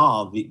gets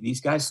resolved,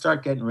 these guys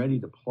start getting ready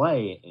to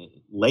play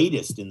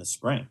latest in the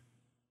spring.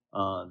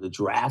 The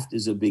draft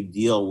is a big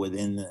deal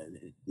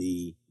within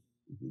the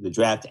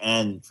draft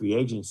and free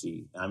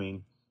agency. I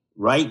mean,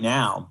 right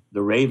now,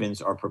 the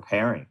Ravens are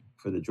preparing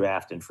for the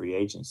draft and free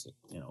agency.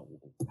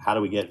 How do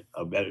we get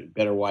a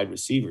better wide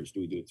receivers? Do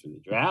we do it through the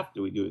draft?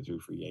 Do we do it through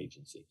free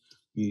agency?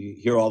 You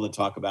hear all the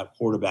talk about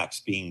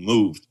quarterbacks being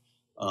moved.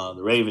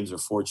 The Ravens are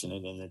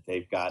fortunate in that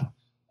they've got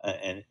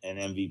an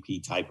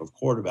MVP type of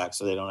quarterback,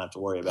 so they don't have to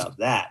worry about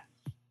that.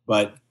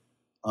 But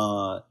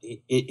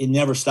it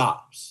never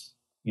stops.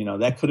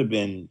 That could have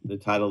been the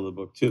title of the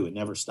book too. It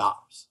never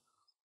stops.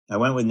 I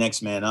went with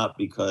Next Man Up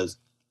because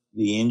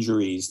the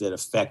injuries that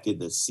affected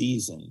the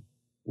season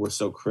were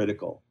so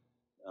critical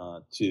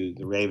to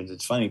the Ravens.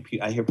 It's funny.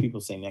 I hear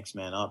people say next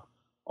man up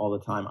all the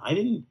time. I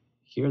didn't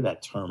hear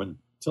that term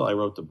until I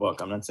wrote the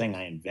book. I'm not saying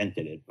I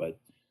invented it, but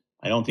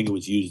I don't think it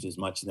was used as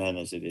much then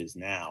as it is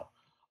now.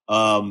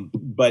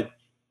 But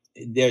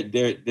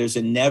there's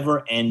a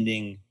never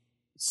ending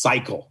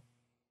cycle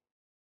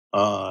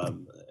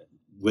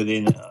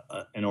within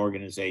an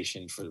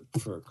organization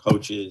for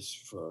coaches,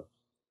 for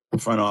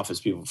front office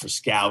people, for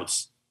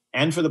scouts,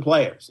 and for the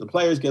players. The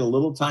players get a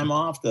little time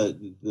off.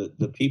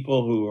 The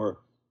people who are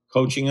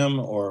coaching them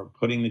or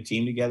putting the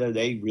team together,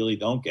 they really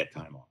don't get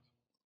time off.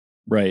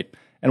 Right.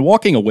 And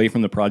walking away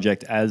from the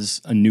project as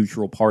a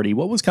neutral party,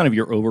 what was kind of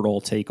your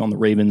overall take on the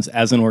Ravens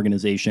as an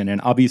organization? And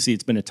obviously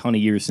it's been a ton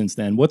of years since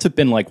then. What's it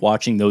been like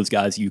watching those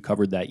guys you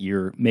covered that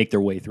year make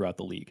their way throughout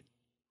the league?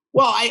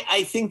 Well,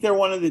 I think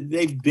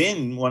they've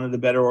been one of the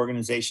better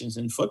organizations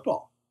in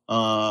football.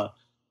 They've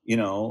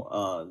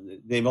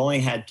only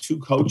had two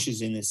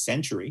coaches in this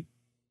century,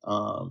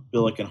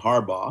 Billick and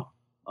Harbaugh.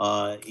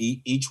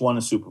 Each won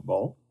a Super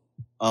Bowl.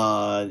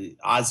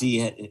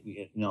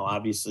 Ozzie,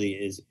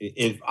 obviously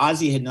if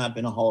Ozzie had not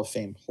been a Hall of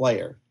Fame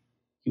player,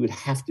 he would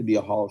have to be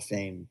a Hall of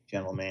Fame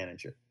general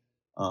manager.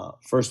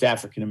 First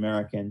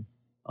African-American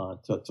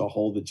to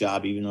hold the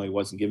job, even though he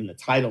wasn't given the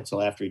title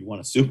till after he'd won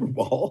a Super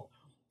Bowl,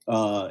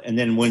 and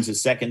then wins a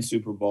second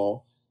Super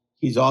Bowl.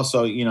 He's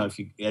also,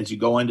 as you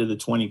go into the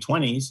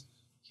 2020s,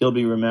 he'll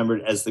be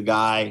remembered as the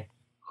guy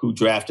who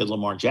drafted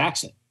Lamar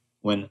Jackson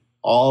when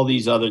all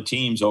these other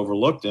teams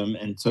overlooked him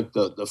and took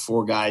the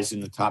four guys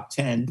in the top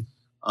 10.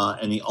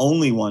 And the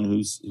only one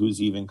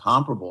who's even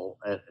comparable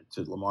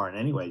to Lamar in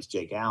any way is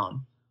Jake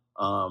Allen.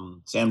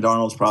 Sam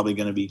Darnold's probably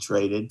going to be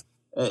traded.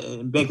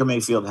 Baker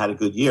Mayfield had a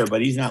good year,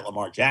 but he's not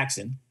Lamar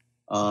Jackson.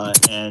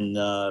 And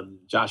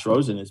Josh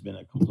Rosen has been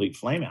a complete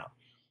flameout.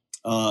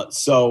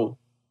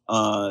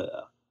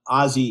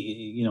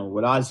 Ozzie,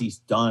 what Ozzie's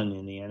done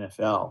in the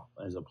NFL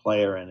as a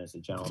player and as a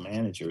general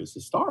manager is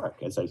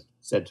historic. As I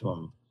said to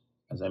him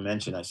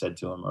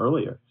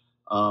earlier,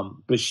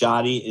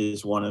 Bisciotti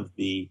is one of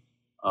the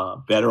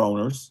better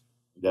owners,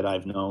 that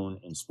I've known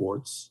in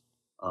sports,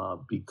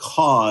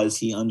 because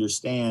he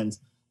understands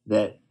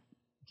that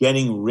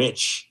getting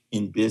rich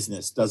in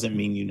business doesn't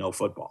mean you know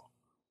football.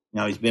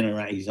 Now, he's been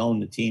around, he's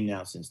owned the team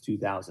now since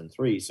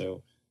 2003.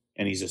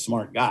 And he's a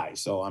smart guy.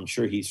 So I'm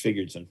sure he's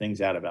figured some things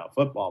out about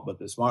football. But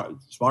the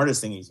smartest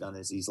thing he's done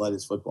is he's let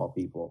his football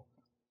people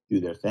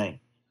do their thing.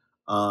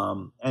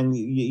 And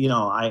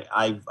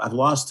I've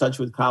lost touch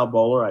with Kyle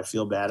Bowler. I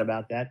feel bad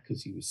about that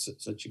because he was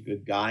such a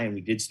good guy, and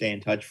we did stay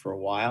in touch for a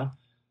while,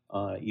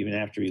 even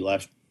after he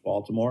left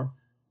Baltimore.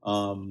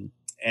 I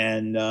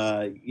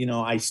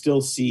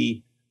still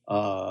see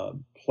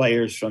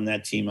players from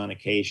that team on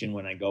occasion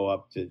when I go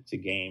up to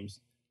games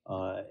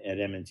at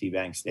M&T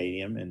Bank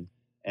Stadium, and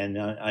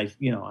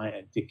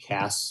Dick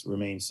Cass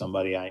remains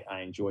somebody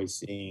I enjoy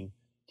seeing.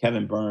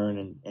 Kevin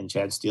Byrne and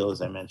Chad Steele,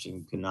 as I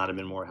mentioned, could not have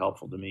been more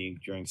helpful to me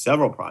during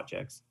several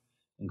projects,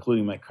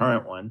 including my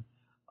current one.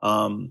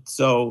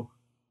 So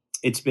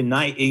it's been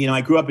nice.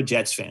 I grew up a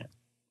Jets fan.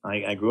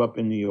 I grew up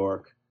in New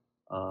York.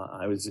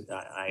 I'm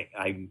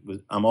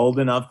old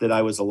enough that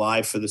I was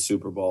alive for the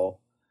Super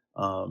Bowl.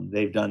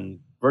 They've done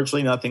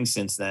virtually nothing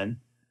since then.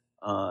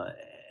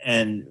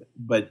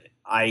 But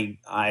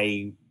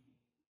I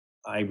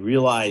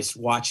realized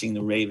watching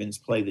the Ravens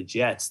play the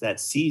Jets that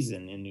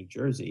season in New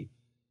Jersey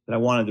that I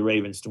wanted the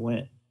Ravens to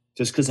win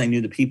just because I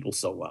knew the people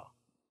so well.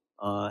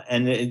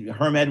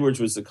 Herm Edwards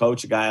was the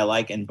coach, a guy I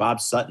like, and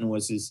Bob Sutton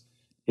was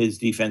his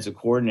defensive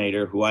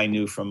coordinator, who I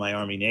knew from my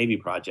Army-Navy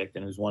project,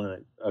 and was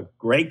a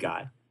great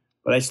guy.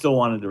 But I still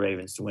wanted the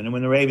Ravens to win. And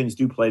when the Ravens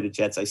do play the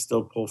Jets, I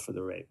still pull for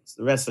the Ravens.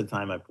 The rest of the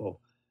time, I pull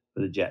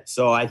for the Jets.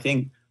 So I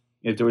think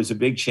if there was a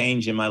big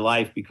change in my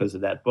life because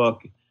of that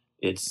book,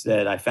 it's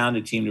that I found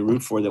a team to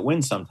root for that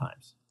wins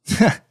sometimes.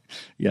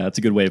 Yeah, that's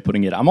a good way of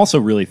putting it. I'm also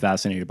really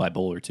fascinated by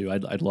Bowler, too.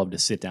 I'd love to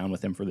sit down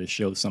with him for this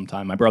show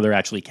sometime. My brother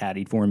actually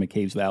caddied for him at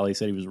Caves Valley.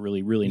 Said he was a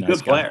really, really nice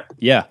good player.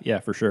 Guy. Yeah,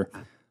 for sure.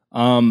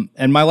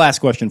 And my last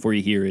question for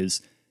you here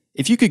is,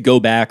 if you could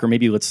go back, or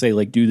maybe let's say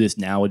like do this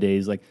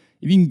nowadays, like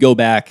if you can go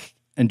back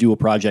and do a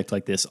project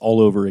like this all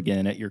over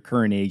again at your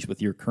current age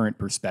with your current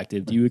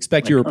perspective, do you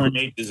expect your current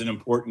age is an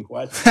important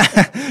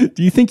question.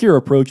 Do you think your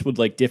approach would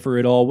like differ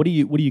at all? What do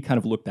you kind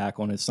of look back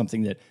on as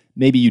something that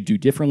maybe you do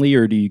differently,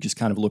 or do you just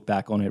kind of look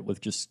back on it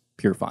with just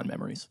pure fond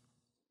memories?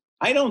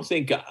 I don't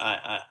think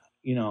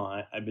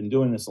I've been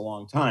doing this a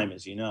long time,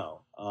 as you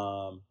know.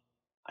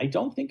 I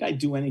don't think I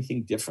do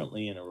anything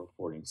differently in a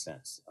reporting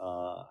sense.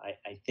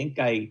 I think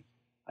I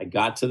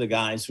got to the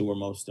guys who were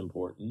most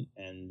important,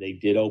 and they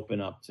did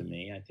open up to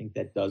me. I think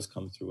that does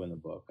come through in the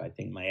book. I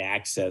think my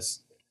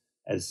access,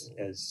 as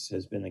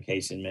has been the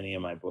case in many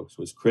of my books,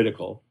 was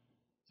critical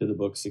to the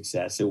book's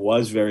success. It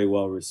was very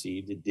well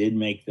received. It did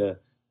make the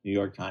New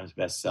York Times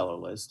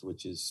bestseller list,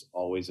 which is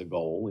always a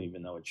goal,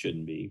 even though it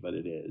shouldn't be, but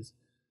it is.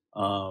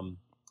 So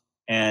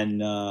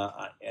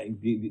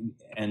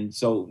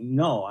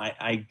no,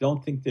 I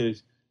don't think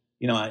there's,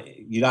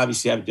 you'd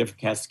obviously have a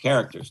different cast of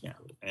characters now,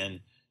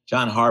 and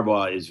John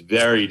Harbaugh is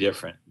very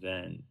different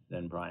than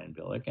Brian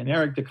Billick, and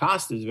Eric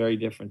DeCosta is very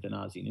different than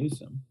Ozzie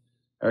Newsome.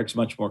 Eric's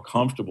much more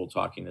comfortable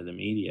talking to the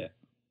media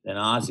than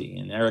Ozzie,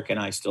 and Eric and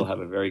I still have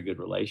a very good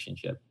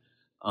relationship.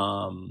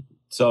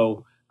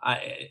 So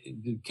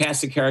the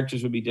cast of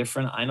characters would be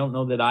different. I don't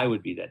know that I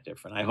would be that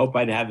different. I hope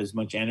I'd have as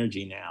much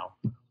energy now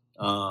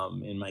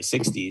in my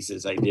 60s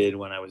as I did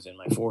when I was in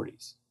my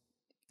 40s.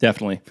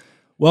 Definitely.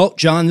 Well,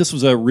 John, this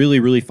was a really,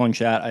 really fun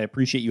chat. I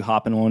appreciate you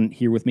hopping on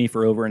here with me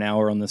for over an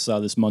hour on this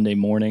this Monday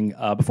morning.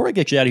 Before I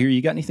get you out of here,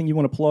 you got anything you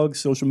want to plug,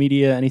 social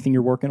media, anything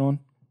you're working on?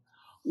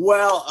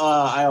 Well,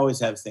 I always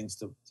have things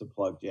to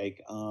plug,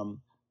 Jake.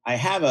 I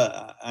have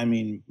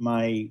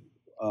my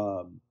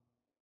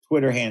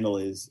Twitter handle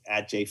is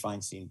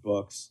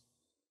 @JFeinsteinBooks.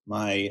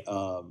 My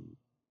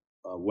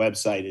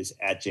website is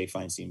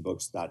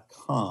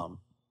 @jfeinsteinbooks.com.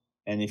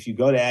 And if you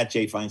go to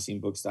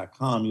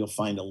 @jfeinsteinbooks.com, you'll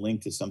find a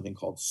link to something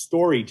called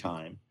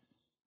Storytime,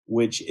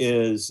 which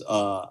is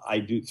I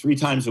do 3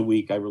 times a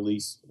week. I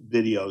release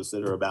videos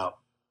that are about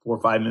 4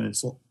 or 5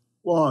 minutes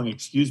long,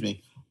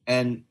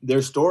 and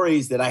they're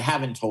stories that I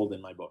haven't told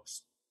in my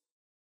books,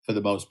 for the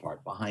most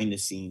part, behind the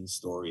scenes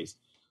stories.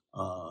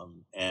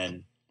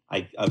 And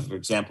for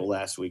example,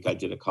 last week I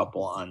did a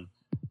couple on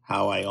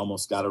how I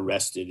almost got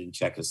arrested in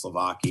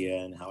Czechoslovakia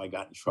and how I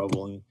got in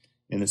trouble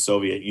in the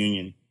Soviet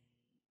Union.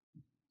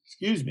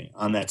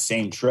 On that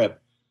same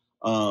trip.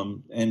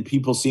 And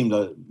people seem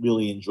to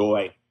really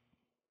enjoy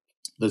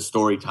the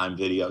Storytime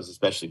videos,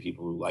 especially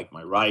people who like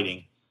my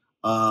writing.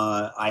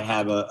 I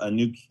have a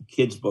new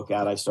kids book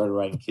out. I started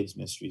writing kids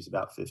mysteries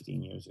about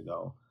 15 years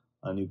ago.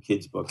 A new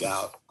kids book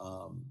out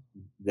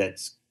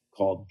that's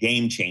called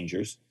Game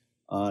Changers.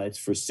 It's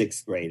for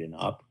 6th grade and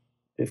up,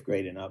 5th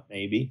grade and up,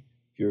 maybe,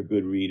 if you're a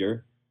good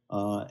reader.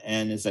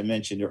 And as I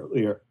mentioned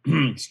earlier,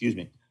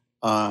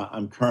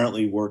 I'm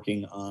currently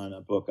working on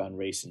a book on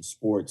race and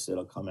sports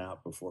that'll come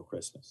out before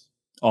Christmas.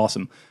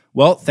 Awesome.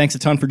 Well, thanks a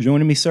ton for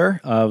joining me,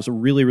 sir. It was a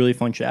really, really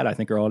fun chat. I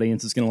think our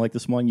audience is going to like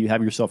this one. You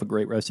have yourself a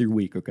great rest of your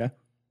week, okay?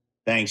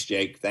 Thanks,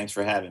 Jake. Thanks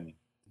for having me.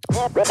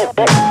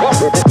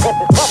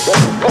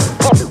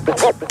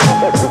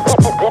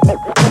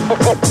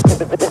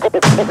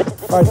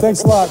 All right,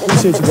 thanks a lot.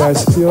 Appreciate you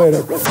guys. See you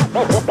later.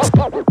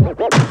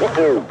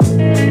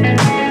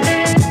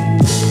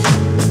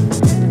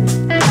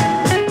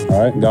 All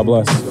right, God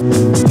bless.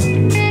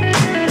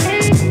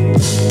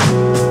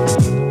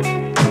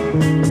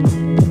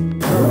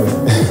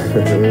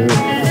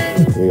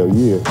 Hell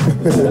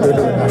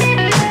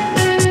yeah.